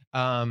wherever.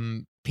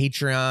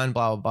 Patreon,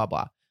 blah, blah,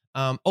 blah,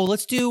 blah.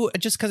 Let's do,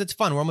 just because it's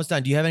fun, we're almost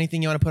done. Do you have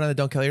anything you want to put on the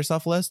Don't Kill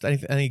Yourself list?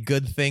 Any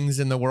good things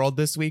in the world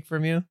this week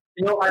from you?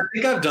 I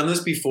think I've done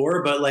this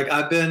before, but like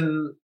I've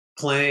been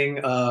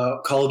playing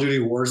Call of Duty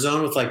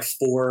Warzone with like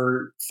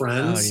 4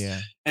 friends. Oh,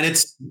 yeah. And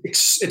it's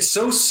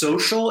so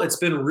social. It's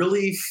been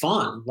really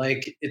fun.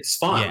 Like it's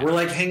fun. Yeah. We're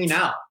like hanging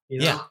out, you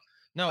know? Yeah.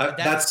 No,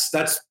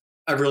 that's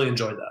I really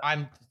enjoyed that.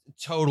 I'm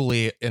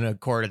totally in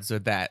accordance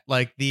with that.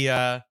 Like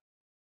I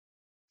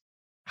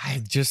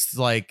just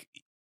like,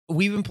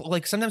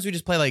 sometimes we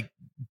just play like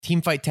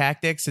Team Fight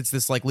Tactics. It's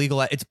this like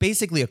it's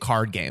basically a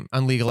card game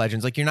on League of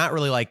Legends. Like you're not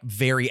really like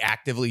very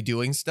actively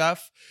doing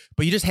stuff,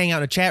 but you just hang out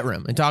in a chat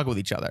room and talk with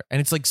each other. And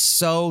it's like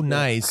so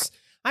nice.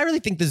 I really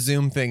think the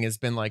Zoom thing has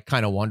been like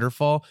kind of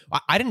wonderful.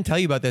 I didn't tell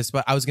you about this,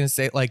 but I was going to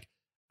say like,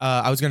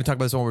 I was going to talk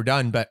about this when we're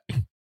done, but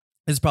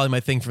this is probably my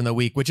thing from the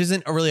week, which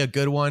isn't really a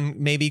good one,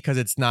 maybe because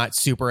it's not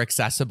super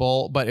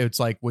accessible, but it's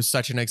like was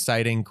such an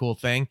exciting, cool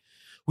thing.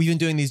 We've been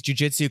doing these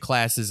jujitsu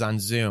classes on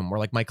Zoom where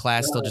like my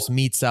class still just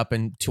meets up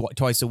and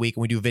twice a week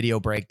and we do video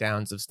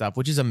breakdowns of stuff,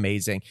 which is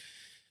amazing.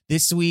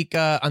 This week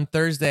on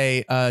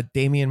Thursday,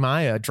 Damian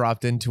Maya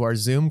dropped into our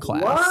Zoom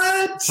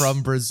class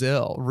from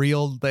Brazil.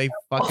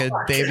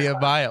 Damian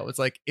Maya was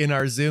like in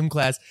our Zoom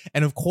class.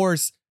 And of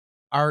course,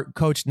 our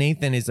coach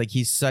Nathan is like,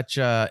 he's such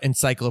a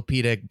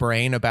encyclopedic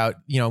brain about,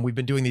 we've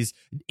been doing these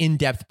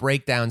in-depth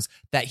breakdowns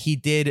that he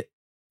did.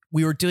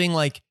 We were doing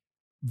like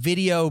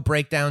video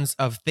breakdowns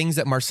of things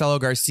that Marcelo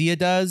Garcia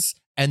does,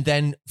 and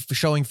then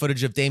showing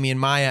footage of Damian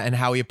Maya and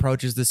how he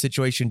approaches the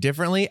situation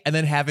differently, and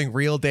then having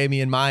real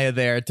Damian Maya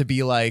there to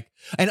be like,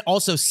 and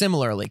also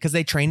similarly, because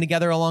they trained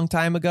together a long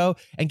time ago,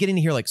 and getting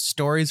to hear like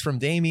stories from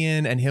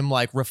Damian and him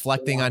like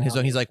reflecting on his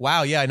own. He's like,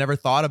 wow, yeah, I never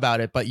thought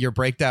about it, but your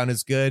breakdown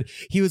is good.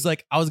 He was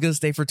like, I was going to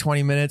stay for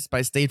 20 minutes, but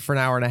I stayed for an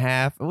hour and a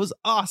half. It was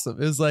awesome.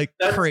 It was like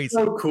crazy.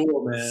 So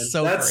cool, man.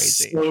 That's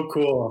crazy. So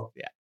cool.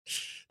 Yeah.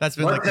 That's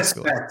been like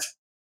cool.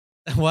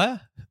 What?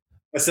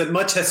 I said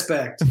much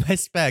respect.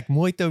 Respect.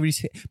 Muito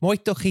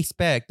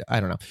respect. I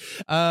don't know.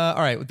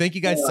 All right. Well, thank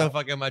you guys so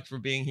fucking much for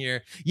being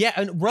here. Yeah.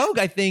 And Rogue,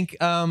 I think,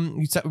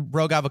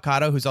 Rogue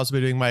Avocado, who's also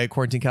been doing my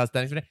quarantine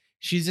calisthenics today,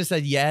 she's just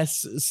said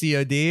yes,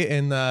 COD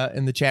in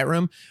the chat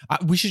room.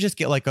 We should just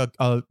get like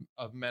a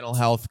mental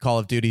health Call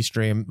of Duty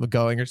stream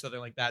going or something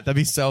like that. That'd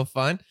be so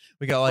fun.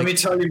 We got like, let me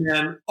tell you,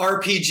 man,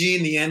 RPG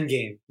in the end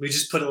game. We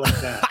just put it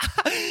like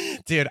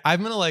that. Dude,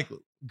 I'm gonna like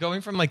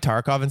going from like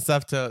Tarkov and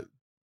stuff to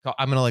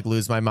I'm gonna like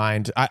lose my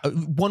mind.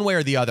 One way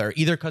or the other,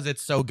 either because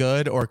it's so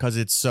good or because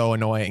it's so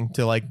annoying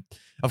to like.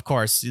 Of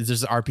course,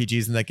 there's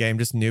RPGs in that game,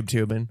 just noob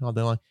tubing all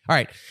day long. All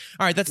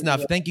right, that's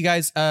enough. Thank you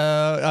guys.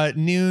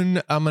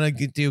 Noon, I'm gonna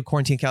do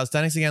Quarantine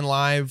Calisthenics again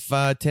live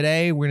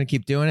today. We're gonna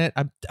keep doing it.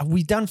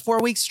 We've done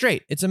 4 weeks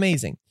straight. It's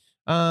amazing.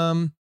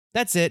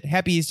 That's it.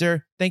 Happy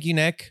Easter. Thank you,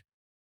 Nick.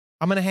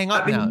 I'm gonna hang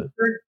up now.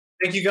 Easter.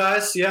 Thank you,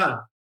 guys. Yeah.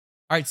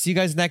 All right, see you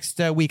guys next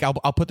week.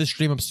 I'll put the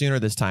stream up sooner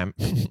this time.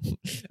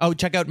 Oh,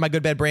 check out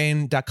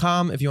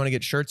mygoodbadbrain.com if you want to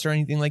get shirts or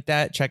anything like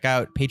that. Check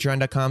out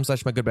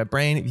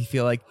patreon.com/mygoodbadbrain if you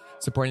feel like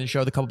supporting the show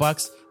with a couple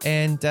bucks.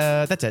 And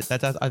that's it.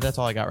 That's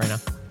all I got right now.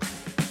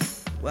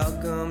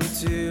 Welcome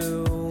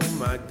to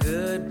my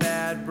good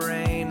bad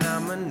brain.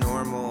 I'm a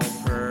normal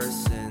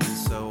person,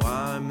 so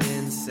I'm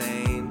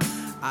insane.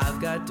 I've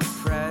got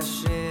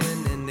depression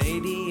and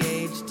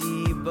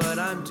ADHD, but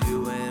I'm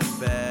doing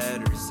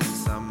better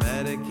since I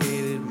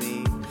medicated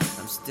me.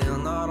 I'm still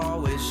not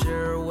always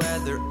sure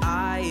whether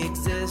I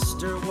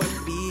exist or what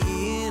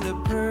being a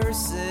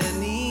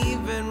person is.